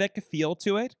kinetic feel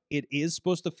to it. It is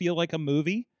supposed to feel like a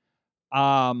movie.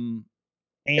 And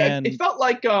it felt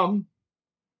like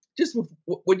just with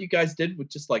what you guys did with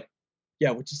just like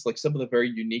some of the very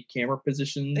unique camera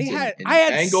positions. I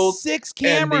had angles, 6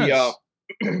 cameras.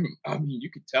 And I mean, you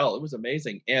could tell it was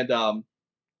amazing. And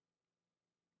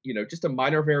just a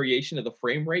minor variation of the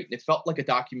frame rate, and it felt like a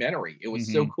documentary. It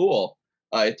was so cool.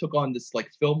 It took on this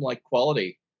like film-like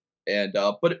quality, and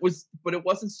but it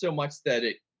wasn't so much that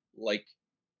it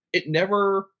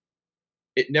never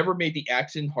made the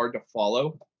action hard to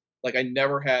follow. Like I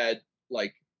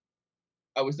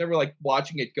was never like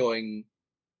watching it going,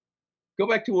 go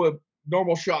back to a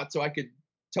normal shot so I could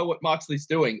tell what Moxley's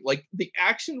doing. Like the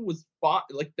action was fun.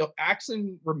 Like the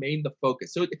action remained the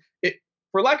focus. So it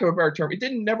for lack of a better term, it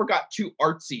never got too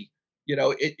artsy.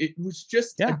 It was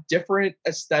just a different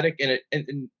aesthetic, and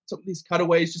some of these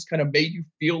cutaways just kind of made you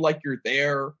feel like you're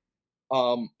there.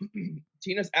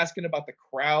 Tina's asking about the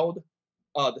crowd.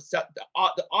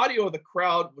 The audio of the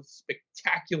crowd was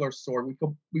spectacular. Sorg,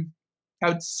 we've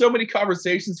had so many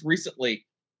conversations recently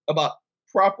about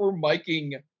proper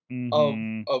miking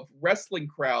of wrestling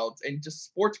crowds and just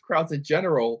sports crowds in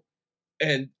general.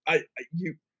 And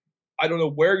I don't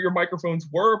know where your microphones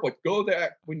were, but go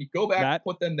there when you go back, Matt,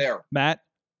 put them there. Matt,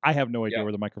 I have no idea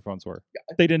where the microphones were.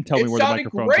 They didn't tell me where the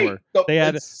microphones were. They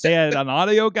had an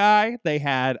audio guy. They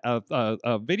had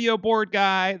a video board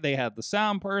guy. They had the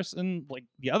sound person, like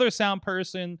the other sound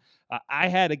person. I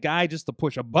had a guy just to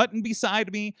push a button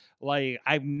beside me. Like,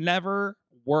 I've never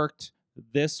worked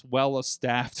this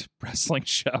well-staffed wrestling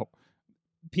show.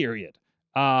 Period.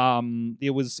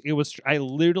 It was. I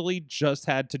literally just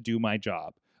had to do my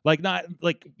job. Like, not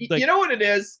like you know what it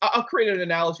is. I'll create an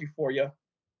analogy for you,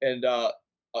 and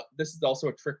this is also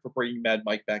a trick for bringing Mad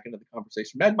Mike back into the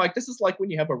conversation. Mad Mike, this is like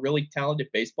when you have a really talented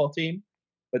baseball team,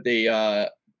 but they and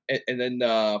then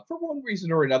for one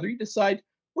reason or another, you decide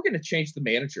we're going to change the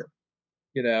manager,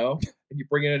 you know, and you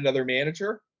bring in another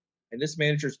manager, and this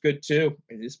manager's good too,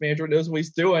 and this manager knows what he's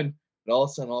doing, and all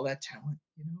of a sudden, all that talent,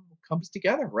 you know, comes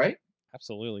together, right?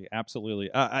 Absolutely.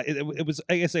 It was,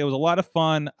 like I say, it was a lot of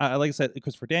fun. Like I said,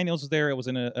 Christopher Daniels was there. It was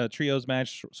in a trios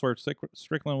match. Swerve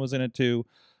Strickland was in it too.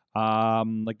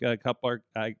 Like a couple,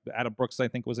 Adam Brooks, I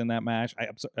think, was in that match.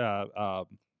 Who's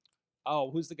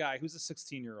the guy? Who's the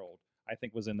 16-year-old? I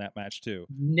think was in that match too.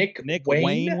 Nick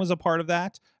Wayne was a part of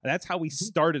that. And that's how we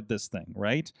started this thing,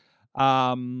 right?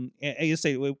 And you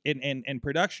say, and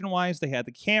production wise, they had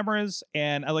the cameras,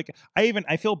 and I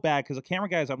feel bad because the camera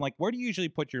guys, I'm like, where do you usually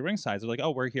put your ring sides? They're like,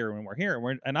 oh, we're here and we're here,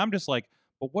 and I'm just like,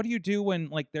 but what do you do when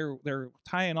like they're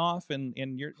tying off and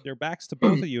their backs to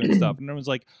both of you and stuff? And everyone's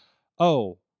like,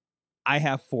 oh, I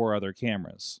have 4 other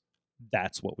cameras.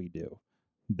 That's what we do.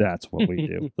 That's what we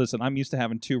do. Listen, I'm used to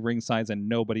having 2 ring sides and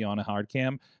nobody on a hard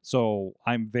cam, so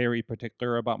I'm very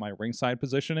particular about my ringside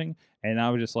positioning. And I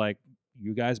was just like,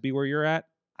 you guys be where you're at.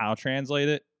 I'll translate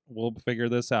it. We'll figure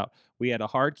this out. We had a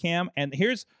hard cam, and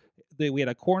we had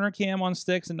a corner cam on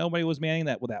sticks, and nobody was manning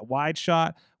that with that wide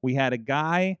shot. We had a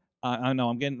guy. I know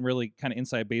I'm getting really kind of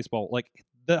inside baseball. Like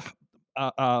the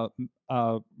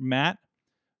Matt,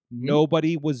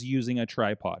 nobody was using a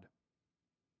tripod.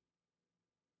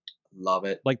 Love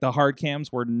it. Like the hard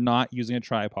cams were not using a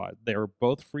tripod. They were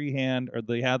both freehand, or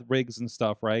they had rigs and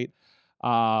stuff, right?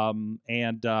 I don't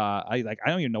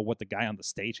even know what the guy on the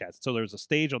stage has. So there's a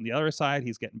stage on the other side.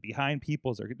 He's getting behind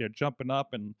people. So they're jumping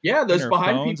up, and those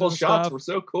behind people shots were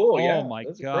so cool. Oh my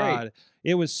god,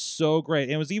 it was so great.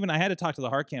 It was even, I had to talk to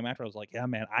the hard cam after. I was like, yeah,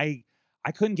 man, I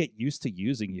couldn't get used to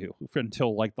using you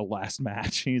until like the last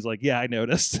match. And he's like, yeah, I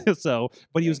noticed. So,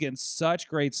 but he was getting such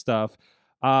great stuff.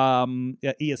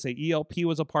 ESA ELP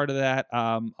was a part of that.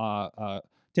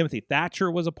 Timothy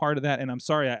Thatcher was a part of that, and I'm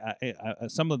sorry, I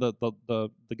some of the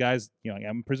guys, you know,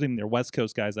 I'm presuming they're West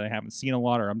Coast guys that I haven't seen a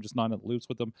lot, or I'm just not in the loops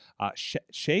with them.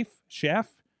 Chef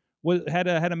had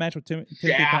a match with Timothy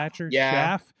Thatcher.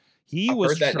 Yeah, Chef, he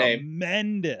was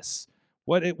tremendous.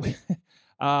 The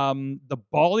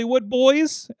Bollywood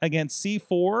Boys against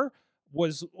C4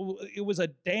 was a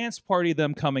dance party.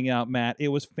 Them coming out, Matt, it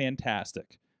was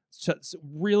fantastic. So,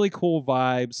 really cool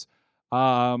vibes.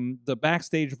 The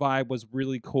backstage vibe was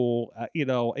really cool. I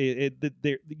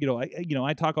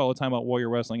talk all the time about Warrior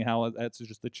Wrestling, how that's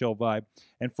just a chill vibe.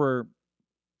 And for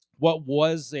what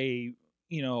was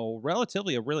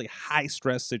relatively a really high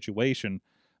stress situation,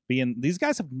 being these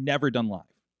guys have never done live.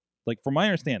 Like, from my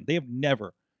understanding, they have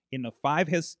never, in the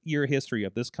 5-year history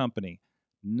of this company,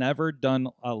 never done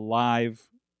a live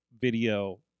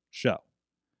video show.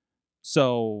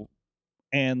 So,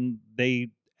 and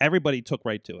everybody took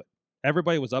right to it.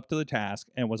 Everybody was up to the task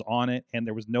and was on it, and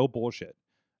there was no bullshit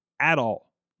at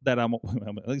all. That I'm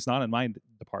at least not in my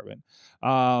department.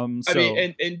 I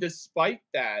mean, and despite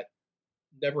that,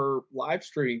 never live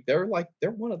streaming, they're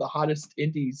one of the hottest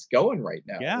indies going right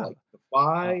now. Yeah, like the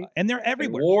Defy, and they're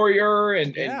everywhere. And Warrior,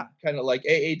 and kind of like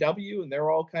AAW, and they're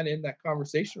all kind of in that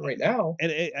conversation right now.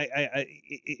 And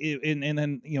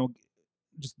then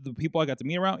just the people I got to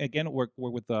meet around again were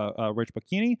with Rich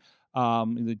Bikini,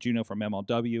 that you know from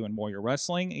MLW and Warrior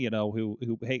Wrestling,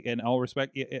 who hey, in all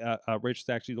respect, Rich is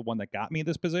actually the one that got me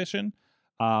this position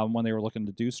when they were looking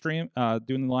to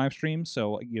doing the live stream.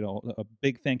 So a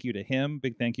big thank you to him,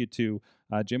 big thank you to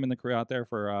Jim and the crew out there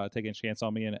for taking a chance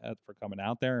on me and for coming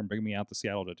out there and bringing me out to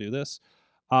Seattle to do this.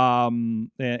 And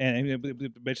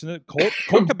mention that Colt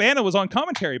Cabana was on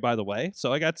commentary, by the way,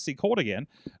 so I got to see Colt again.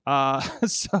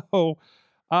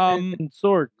 And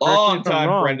Sword, long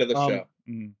time friend of the show.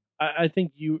 I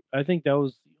think that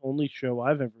was the only show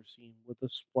I've ever seen with a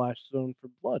splash zone for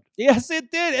blood. Yes,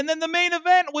 it did. And then the main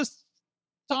event was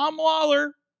Tom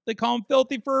Lawler. They call him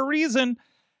Filthy for a reason.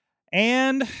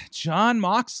 And Jon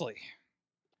Moxley.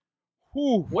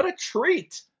 Whew, what a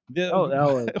treat.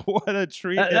 What a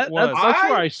treat it was. That's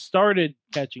where I started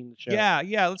catching the show.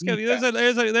 Yeah. Let's go.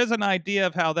 There's an idea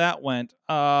of how that went.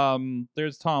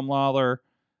 There's Tom Lawler,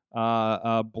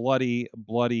 bloody.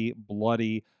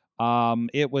 I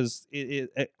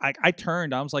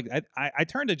turned. I was like, I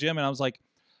turned to Jim and I was like,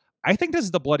 I think this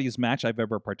is the bloodiest match I've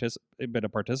ever been a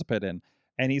participant in.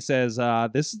 And he says,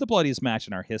 this is the bloodiest match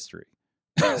in our history.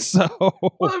 So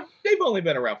well, they've only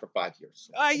been around for 5 years.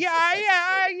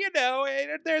 Yeah, you know,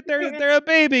 they're a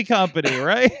baby company,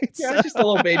 right? Yeah, just a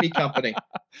little baby company.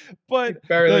 But they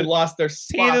barely lost their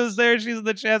spots. Tina's there, she's in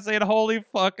the chat saying, "Holy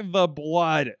fuck, the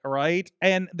blood!" Right?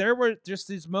 And there were just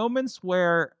these moments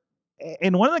where,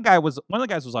 and one of the guys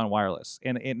was on wireless,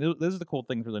 and this is the cool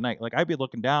thing for the night. Like I'd be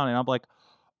looking down, and I'm like,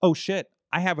 "Oh shit."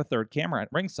 I have a third camera at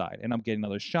ringside, and I'm getting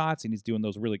other shots, and he's doing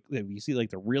those really, you see like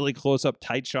the really close up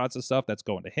tight shots of stuff that's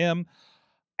going to him.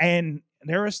 And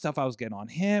there was stuff I was getting on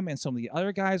him and some of the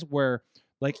other guys where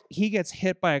like he gets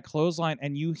hit by a clothesline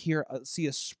and you see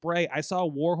a spray. I saw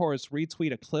Warhorse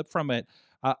retweet a clip from it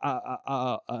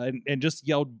and just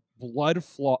yelled blood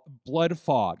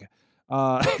fog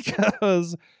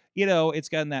because you know, it's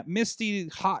gotten that misty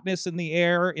hotness in the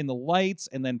air, in the lights,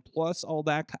 and then plus all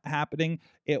that happening.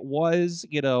 It was,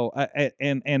 you know,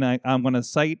 I'm going to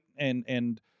cite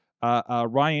and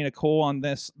Ryan Nicole on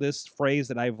this phrase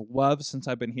that I've loved since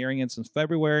I've been hearing it since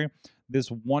February.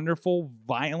 This wonderful,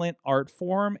 violent art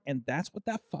form, and that's what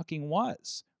that fucking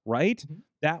was, right? Mm-hmm.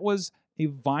 That was a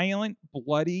violent,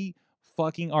 bloody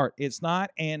fucking art. It's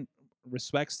not, and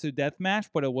respects to deathmatch,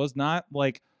 but it was not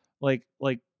like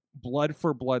blood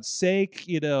for blood's sake,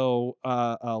 you know,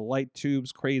 light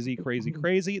tubes, crazy.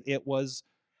 It was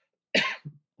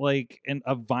like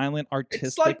a violent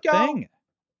artistic thing.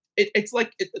 It's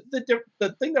like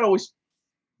the thing that always,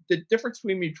 the difference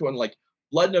between like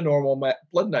blood in a normal match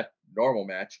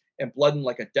and blood in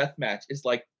like a death match is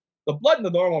like the blood in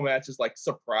the normal match is like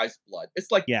surprise blood.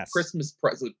 It's like Christmas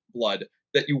present blood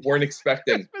that you weren't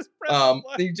expecting.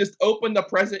 You just open the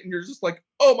present and you're just like,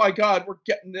 oh my god, we're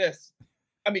getting this.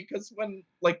 I mean, because when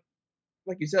like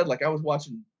you said, like I was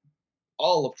watching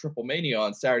all of Triple Mania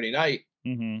on Saturday night,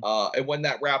 and when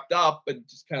that wrapped up, and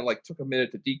just kind of like took a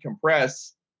minute to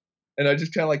decompress, and I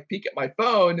just kind of like peek at my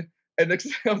phone, and next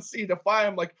thing I'm seeing Defy,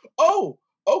 I'm like, oh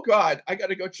god, I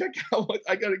gotta go check out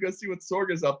I gotta go see what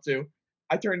Sorga's up to.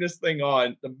 I turn this thing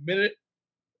on the minute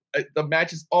the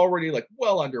match is already like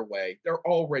well underway. They're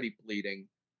already bleeding,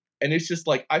 and it's just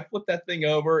like I flip that thing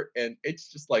over, and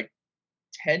it's just like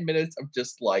 10 minutes of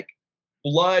just like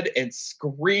blood and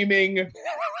screaming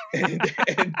and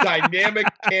dynamic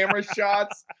camera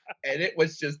shots, and it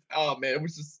was just, oh man, it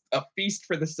was just a feast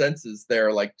for the senses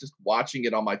there, like just watching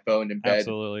it on my phone in bed.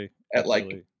 Absolutely.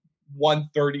 Like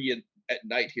 1:30 at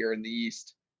night here in the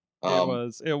East.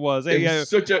 It was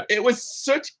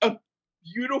such a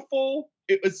beautiful,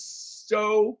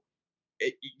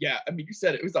 yeah, I mean, you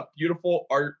said it was a beautiful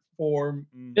art form.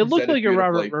 It looked like a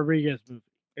Robert Rodriguez movie.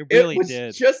 It really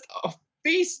did. Just a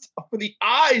feast for the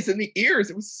eyes and the ears.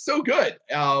 It was so good.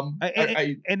 And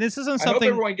this isn't something, I hope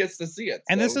everyone gets to see it.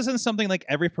 And this isn't something like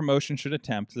every promotion should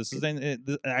attempt. This is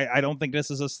I don't think this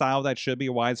is a style that should be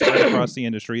widespread across the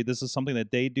industry. This is something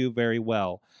that they do very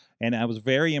well, and I was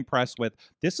very impressed with.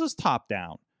 This is top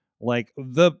down. Like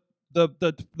the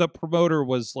promoter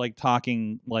was like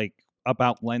talking like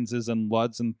about lenses and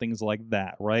LUDs and things like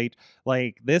that, right?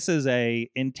 Like this is a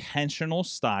intentional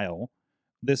style.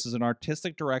 This is an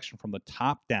artistic direction from the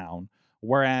top down,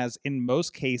 whereas in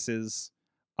most cases,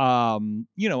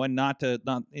 you know, and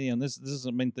this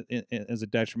isn't meant as a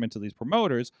detriment to these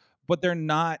promoters, but they're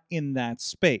not in that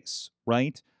space,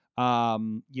 right?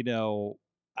 You know,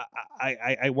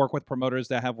 I work with promoters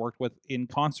that have worked with in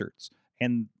concerts,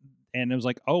 and it was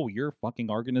like, oh, your fucking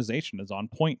organization is on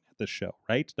point at this show,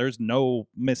 right? There's no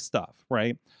missed stuff,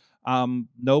 right?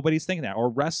 Nobody's thinking that, or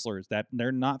wrestlers that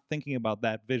they're not thinking about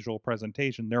that visual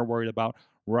presentation. They're worried about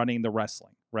running the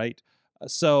wrestling, right?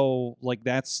 So like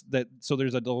so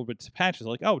there's a little bit of patches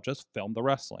like, oh, just film the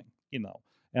wrestling, you know,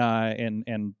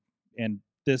 and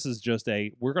this is just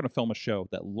we're going to film a show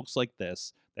that looks like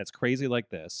this, that's crazy like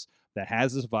this, that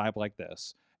has this vibe like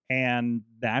this. And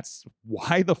that's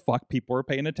why the fuck people are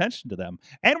paying attention to them.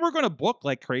 And we're going to book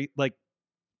like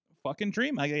fucking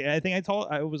Dream. I think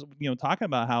I was, you know, talking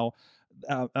about how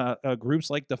groups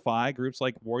like Defy, groups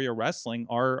like Warrior Wrestling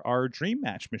are dream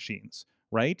match machines,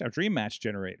 right? Are dream match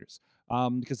generators,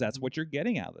 because that's what you're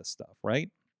getting out of this stuff, right?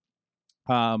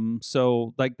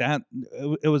 So like that,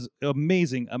 it was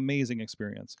amazing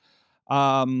experience.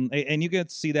 And you get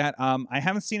to see that. I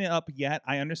haven't seen it up yet.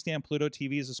 I understand Pluto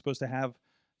TV is supposed to have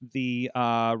the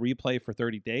replay for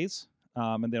 30 days.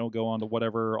 and then it'll go on to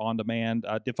whatever on demand.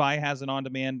 Defy has an on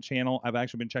demand channel. I've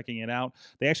actually been checking it out.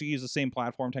 They actually use the same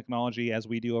platform technology as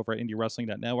we do over at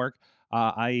IndieWrestling.network.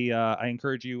 I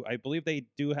encourage you. I believe they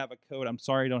do have a code. I'm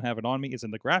sorry, I don't have it on me. It's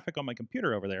in the graphic on my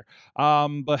computer over there.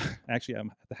 But actually,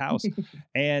 I'm at the house,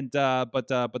 and but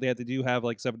they do have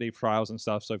like 7-day trials and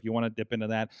stuff. So if you want to dip into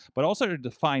that, but also the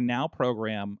Defy Now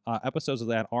program, episodes of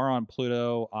that are on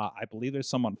Pluto. I believe there's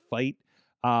some on Fight.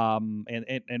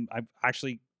 And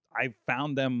I've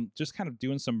found them just kind of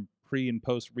doing some pre and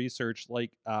post research.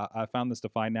 Like I found this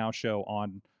Defy Now show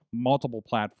on multiple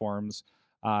platforms.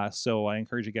 So I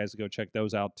encourage you guys to go check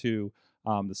those out too,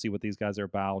 to see what these guys are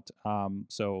about.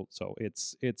 So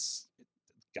it's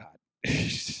God,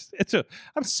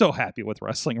 I'm so happy with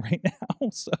wrestling right now.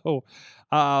 So,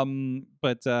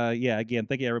 yeah, again,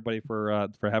 thank you everybody for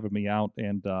having me out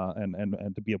and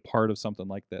to be a part of something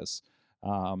like this.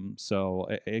 So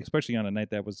especially on a night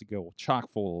that was to go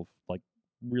chock full of like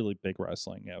really big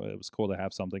wrestling, it was cool to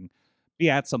have something. Be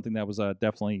at something that was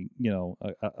definitely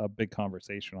a big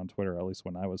conversation on Twitter, at least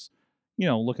when I was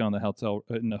looking on the hotel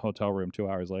room 2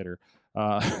 hours later.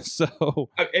 So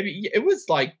I mean, it was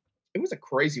a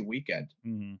crazy weekend.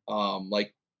 Mm-hmm.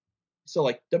 Like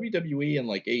WWE and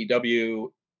like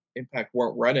AEW Impact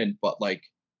weren't running, but like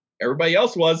everybody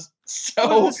else was. So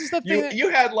well, this is the thing you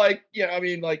had like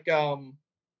PWG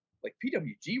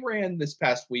ran this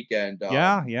past weekend.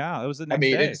 Yeah, it was the next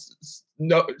day. It's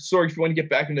no. Sorry, if you want to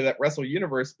get back into that Wrestle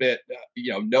Universe bit,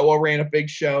 Noah ran a big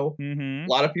show. Mm-hmm. A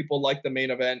lot of people like the main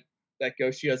event, that Go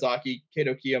Shiozaki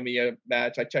Kato Kiyomiya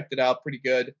match. I checked it out, pretty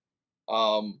good.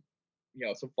 Some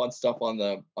fun stuff on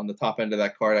the top end of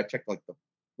that card. I checked like the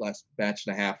last match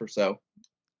and a half or so.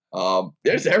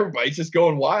 There's everybody's just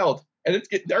going wild, and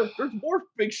there's more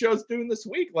big shows doing this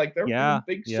week. Like there's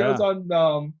big shows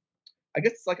on. I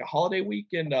guess it's like a holiday week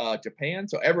in Japan,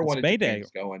 so everyone in Japan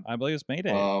is going. I believe it's May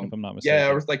Day, if I'm not mistaken.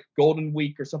 Yeah, it was like Golden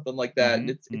Week or something like that. Mm-hmm.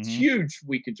 And it's huge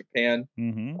week in Japan.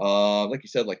 Mm-hmm. Like you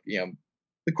said, the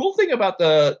cool thing about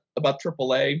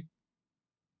AAA,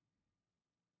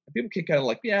 people can kind of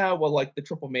like, yeah, well, like the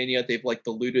Triple Mania, they've like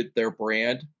diluted their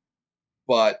brand.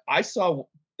 But I saw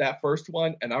that first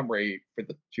one, and I'm ready for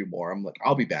the 2 more. I'm like,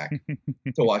 I'll be back to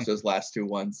watch those last 2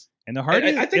 ones. And the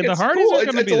Hardys, I think it's cool.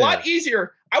 It's a lot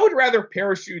easier. I would rather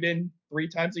parachute in 3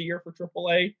 times a year for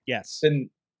AAA, than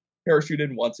parachute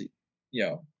in once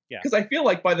because I feel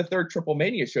like by the 3rd Triple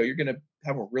Mania show, you're going to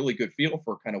have a really good feel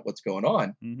for kind of what's going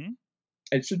on. Mm-hmm.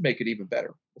 It should make it even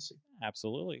better. We'll see.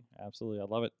 Absolutely. I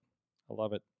love it.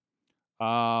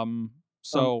 I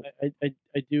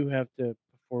do have to,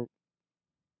 before,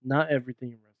 not everything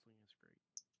in wrestling is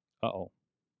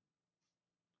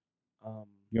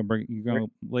great. You're gonna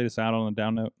lay this out on a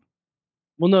down note?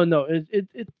 Well, no,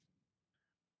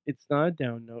 it's not a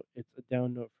down note. It's a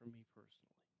down note for me personally.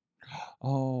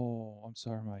 Oh, I'm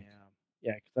sorry, Mike.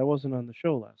 Yeah, because I wasn't on the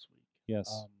show last week.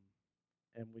 Yes.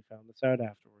 And we found this out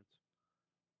afterwards.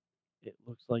 It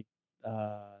looks like the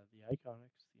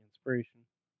Iconics, the Inspiration,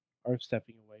 are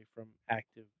stepping away from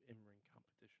active in-ring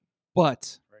competition.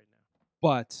 But right now,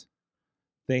 but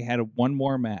they had one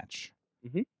more match.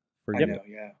 Mm-hmm. For you. I know,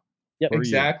 yeah. Yep,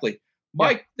 exactly. You.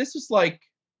 Mike, this was like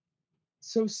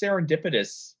so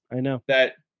serendipitous. I know.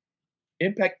 That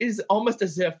Impact is almost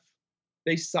as if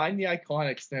they signed the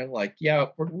Iconics and they're like, yeah,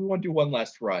 we want to do one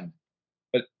last run.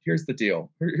 But here's the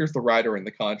deal. Here's the rider in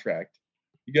the contract.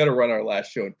 You got to run our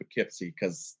last show in Poughkeepsie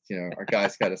because, our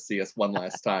guys got to see us one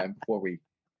last time before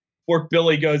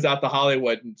Billy goes out to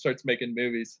Hollywood and starts making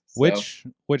movies. So.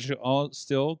 Which all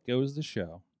still goes to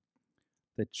show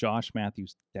that Josh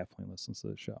Matthews definitely listens to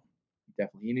the show.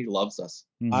 Definitely, and he loves us.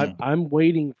 Mm-hmm. I'm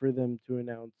waiting for them to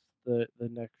announce the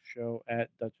next show at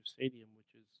Dodger Stadium,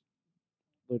 which is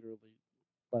literally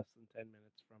less than 10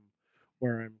 minutes from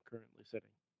where I'm currently sitting.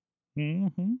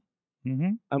 Mm-hmm.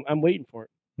 Mm-hmm. I'm waiting for it.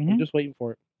 Mm-hmm. I'm just waiting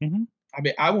for it. Mm-hmm. I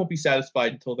mean, I won't be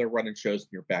satisfied until they're running shows in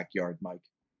your backyard, Mike.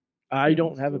 I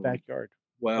don't have a backyard.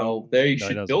 Well, they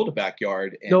should build a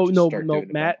backyard. And no,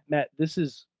 Matt. This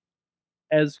is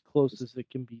as close as it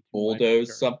can be.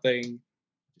 Bulldoze something.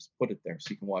 Just put it there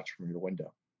so you can watch from your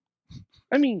window.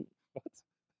 I mean,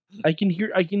 I can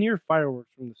hear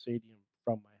fireworks from the stadium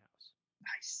from my house.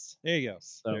 Nice. There you go.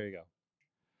 So, there you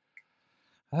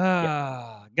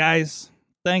go. Guys,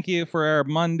 thank you for our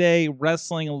Monday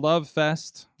Wrestling Love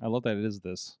Fest. I love that it is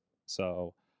this.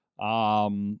 So,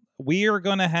 we are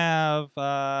gonna have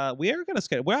we're gonna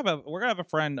have a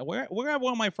friend. We're gonna have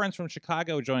one of my friends from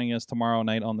Chicago joining us tomorrow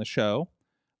night on the show.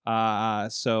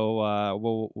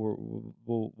 We'll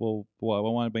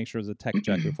want to make sure there's a tech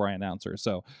check before I announce her.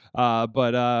 So,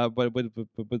 but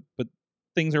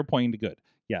things are pointing to good.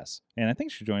 Yes, and I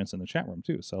think she joined us in the chat room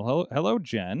too. So hello,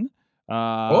 Jen.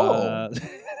 Oh.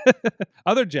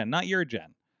 Other Jen, not your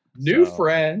Jen. New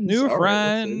friends. New All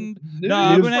friend. Right,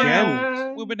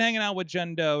 no, we've been hanging out with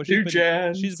Jen Doe.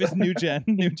 She's been new Jen,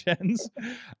 new Jens.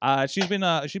 She's been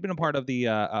a part of the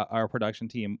our production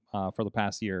team for the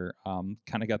past year. Kind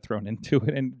of got thrown into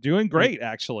it and doing great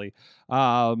actually.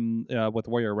 With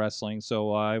Warrior Wrestling.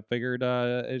 So I figured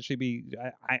she'd be.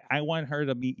 I want her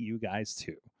to meet you guys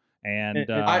too. And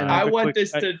I want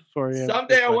this to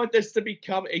someday. I want this to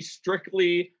become a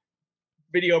strictly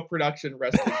video production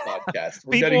wrestling podcast.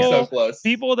 We're getting so close.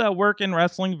 People that work in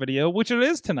wrestling video, which it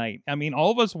is tonight. I mean,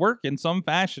 all of us work in some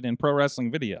fashion in pro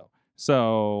wrestling video.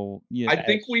 So yeah, I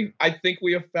think we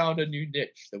have found a new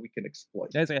niche that we can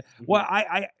exploit. Well,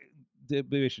 I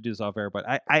maybe I should do this off air, but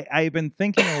I've been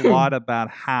thinking a lot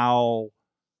about how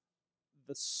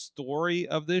the story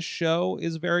of this show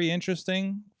is very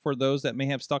interesting for those that may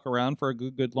have stuck around for a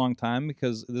good long time,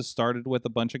 because this started with a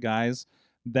bunch of guys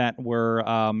that were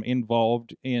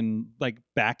involved in like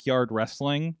backyard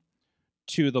wrestling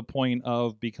to the point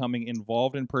of becoming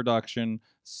involved in production,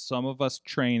 some of us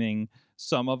training,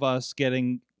 some of us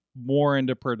getting more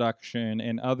into production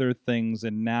and other things,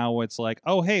 and now it's like,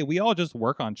 oh hey, we all just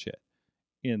work on shit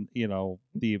in the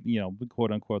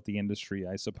quote unquote the industry,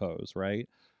 I suppose, right?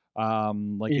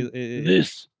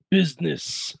 This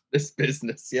business. Yes,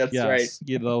 right.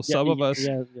 Some of us,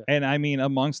 and I mean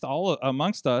amongst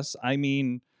us, I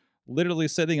mean literally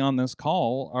sitting on this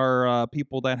call are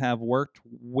people that have worked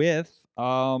with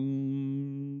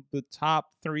the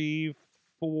top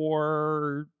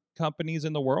 3-4 companies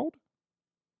in the world,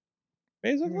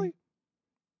 basically.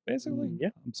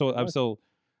 Yeah. So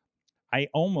I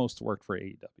almost worked for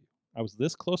AEW. I was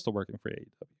this close to working for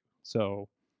AEW. So.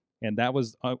 And that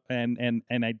was and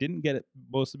I didn't get it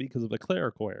mostly because of a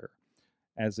clerical error,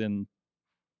 as in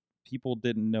people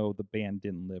didn't know the band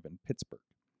didn't live in Pittsburgh.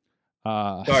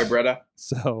 Sorry, brother.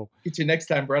 So get you next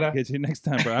time, brother.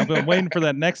 I've been waiting for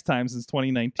that next time since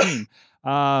 2019.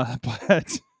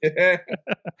 But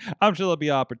I'm sure there'll be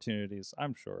opportunities.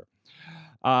 I'm sure.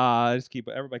 Just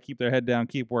everybody keep their head down,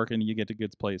 keep working, and you get to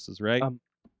good places, right?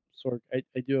 Sorg, I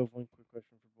do have one quick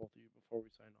question for both of you before we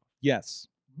sign off. Yes.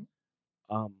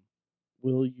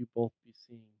 Will you both be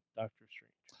seeing Doctor Strange?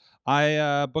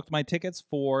 I booked my tickets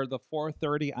for the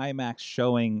 4:30 IMAX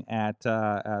showing at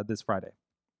this Friday.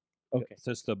 Okay.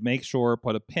 Just to make sure,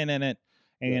 put a pin in it.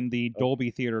 And the Dolby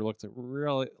Theater looks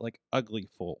really like ugly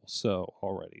full. So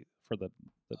already for the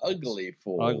ugly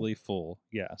full.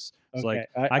 Yes. It's okay.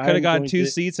 like I could have got 2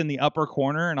 seats in the upper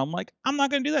corner, and I'm like, I'm not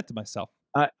going to do that to myself.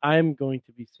 I'm going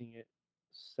to be seeing it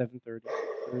 7:30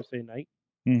 Thursday night.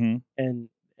 Mm-hmm.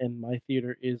 And my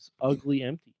theater is ugly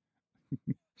empty.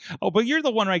 Oh, but you're the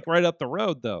one right up the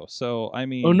road, though. So I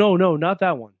mean, oh no, not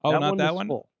that one. Oh, that not one that is one.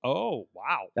 Full. Oh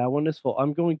wow, that one is full.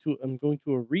 I'm going to a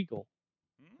Regal.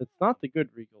 It's not the good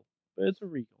Regal, but it's a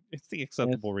Regal. It's the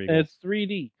acceptable Regal. And it's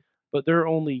 3D, but there are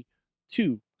only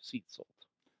 2 seats sold.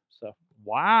 So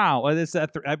wow, it's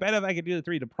that. I bet if I could do the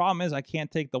 3D. The problem is I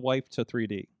can't take the wife to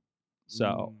 3D,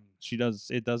 so she does.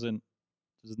 It does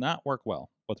not work well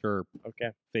with her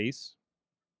face.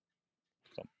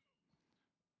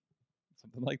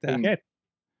 Something like that. Okay.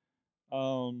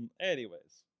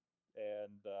 Anyways,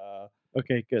 and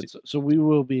okay, good. So we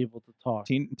will be able to talk.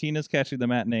 Tina's catching the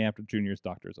matinee after Junior's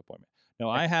doctor's appointment. No,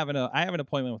 I have an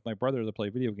appointment with my brother to play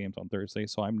video games on Thursday,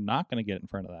 so I'm not going to get in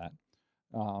front of that.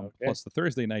 Plus, the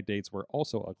Thursday night dates were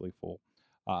also ugly full.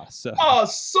 So. Oh,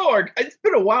 Sorg! It's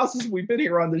been a while since we've been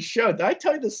here on this show. Did I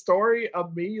tell you the story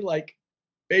of me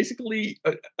basically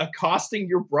accosting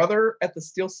your brother at the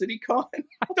Steel City Con?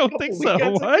 I don't think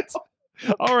so. What?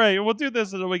 All right, we'll do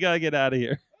this, and then we gotta get out of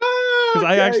here. Because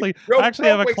I actually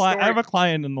have a client. I have a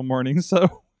client in the morning.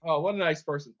 So. Oh, what a nice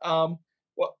person. Well,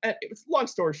 it was long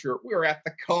story short. We were at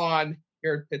the con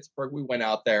here in Pittsburgh. We went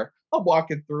out there. I'm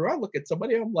walking through. I look at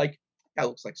somebody. I'm like, that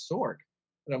looks like Sorg.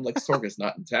 And I'm like, Sorg is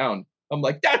not in town. I'm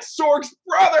like, that's Sorg's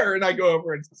brother. And I go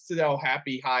over and sit all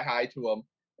happy, hi to him.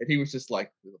 And he was just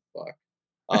like, who the fuck?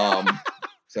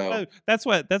 So that's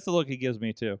the look he gives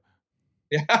me too.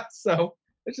 Yeah. So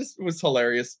it was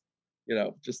hilarious,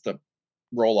 just to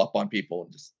roll up on people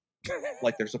and just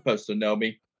like they're supposed to know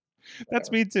me. That's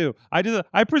me too.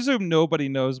 I presume nobody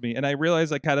knows me, and I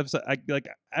realize I like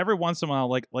every once in a while,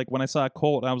 like when I saw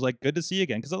Colt, I was like, "Good to see you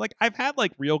again," because I've had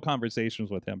real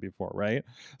conversations with him before, right?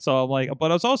 So I'm like,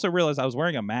 but I was also realized I was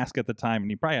wearing a mask at the time,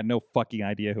 and he probably had no fucking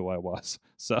idea who I was.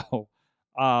 So,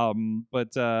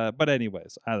 but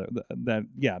anyways, no,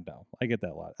 I get that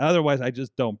a lot. Otherwise, I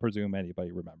just don't presume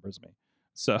anybody remembers me.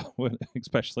 So,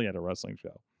 especially at a wrestling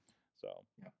show. So,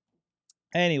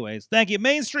 Anyways, thank you,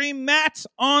 Mainstream Matt,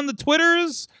 on the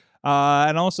Twitters.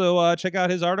 And also check out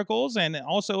his articles. And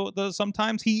also,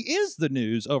 sometimes he is the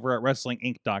news over at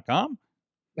WrestlingInc.com.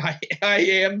 I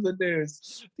am the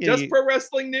news. Just pro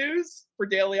wrestling news for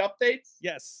daily updates.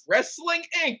 Yes. Wrestling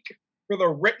Inc. for the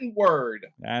written word.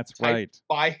 That's right.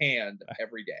 By hand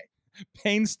every day.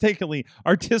 Painstakingly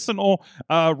artisanal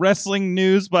wrestling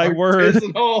news by word.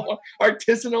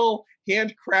 Artisanal,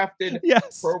 handcrafted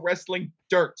pro wrestling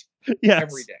dirt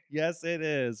every day. Yes, it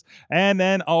is. And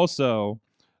then also,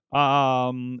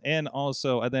 and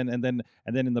then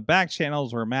in the back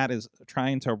channels where Matt is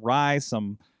trying to rise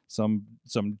some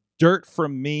dirt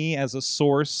from me as a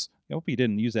source. I hope he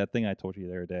didn't use that thing I told you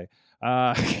the other day.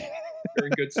 You're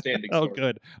in good standing. Oh,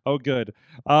 good.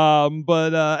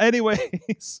 But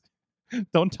anyways,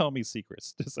 don't tell me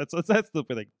secrets. That's the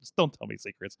thing. Just don't tell me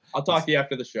secrets. I'll talk to you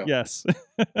after the show. Yes.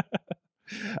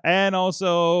 And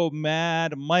also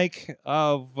Mad Mike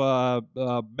of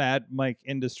Mad Mike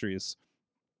Industries.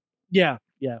 Yeah.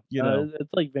 You know, it's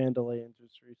like Vandalay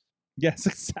Industries. Yes,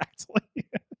 exactly.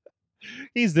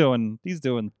 He's doing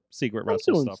secret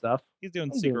wrestle stuff. He's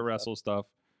doing secret wrestle stuff.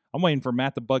 I'm waiting for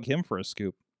Matt to bug him for a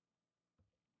scoop.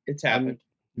 It's happened.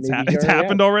 It's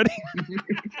happened already.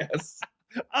 Yes.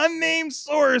 Unnamed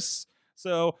source.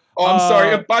 So, I'm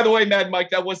sorry. By the way, Mad Mike,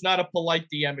 that was not a polite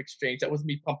DM exchange. That was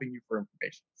me pumping you for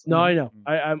information. So, no, I know.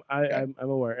 I'm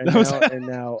aware. And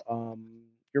now,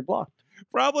 you're blocked.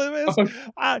 Problem is,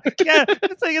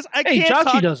 the thing is, I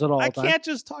can't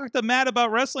just talk to Matt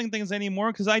about wrestling things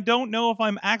anymore because I don't know if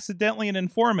I'm accidentally an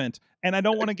informant and I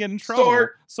don't want to get in trouble.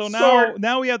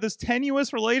 Now we have this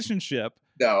tenuous relationship.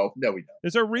 No, we don't.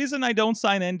 There's a reason I don't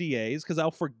sign NDAs because I'll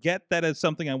forget that it's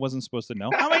something I wasn't supposed to know.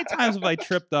 How many times have I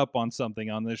tripped up on something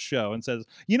on this show and says,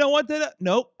 you know what?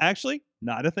 Nope, actually,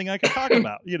 not a thing I can talk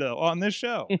about, on this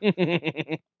show.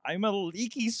 I'm a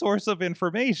leaky source of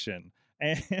information.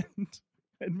 And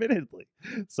admittedly,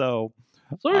 so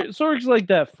Sorg's like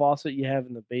that faucet you have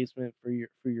in the basement for your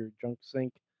junk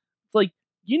sink. It's like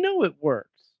it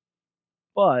works,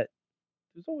 but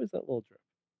there's always that little drip.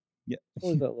 Yeah,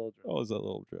 always that little drip. Always that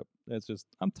little drip. That's just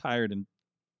I'm tired and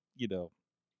yeah.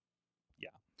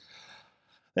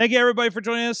 Thank you everybody for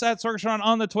joining us at Sorgatron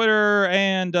on the Twitter,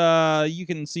 and you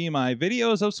can see my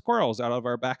videos of squirrels out of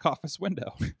our back office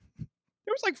window.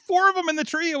 There was like 4 of them in the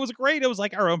tree. It was great. It was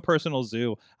like our own personal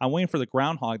zoo. I'm waiting for the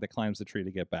groundhog that climbs the tree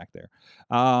to get back there.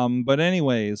 But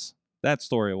anyways, that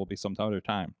story will be some other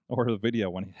time, or the video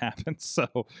when it happens. So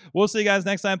we'll see you guys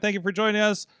next time. Thank you for joining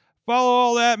us. Follow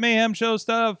all that Mayhem Show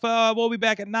stuff. We'll be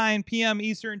back at 9 p.m.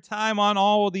 Eastern time on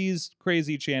all of these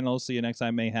crazy channels. See you next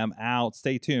time. Mayhem out.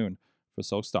 Stay tuned for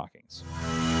Soak Stockings.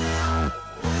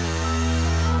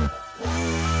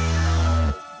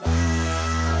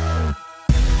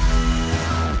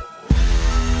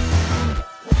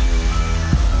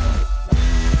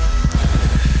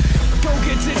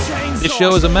 This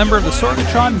show is a member of the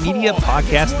Sorgatron Media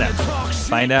Podcast Network.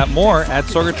 Find out more at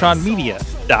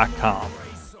sorgatronmedia.com.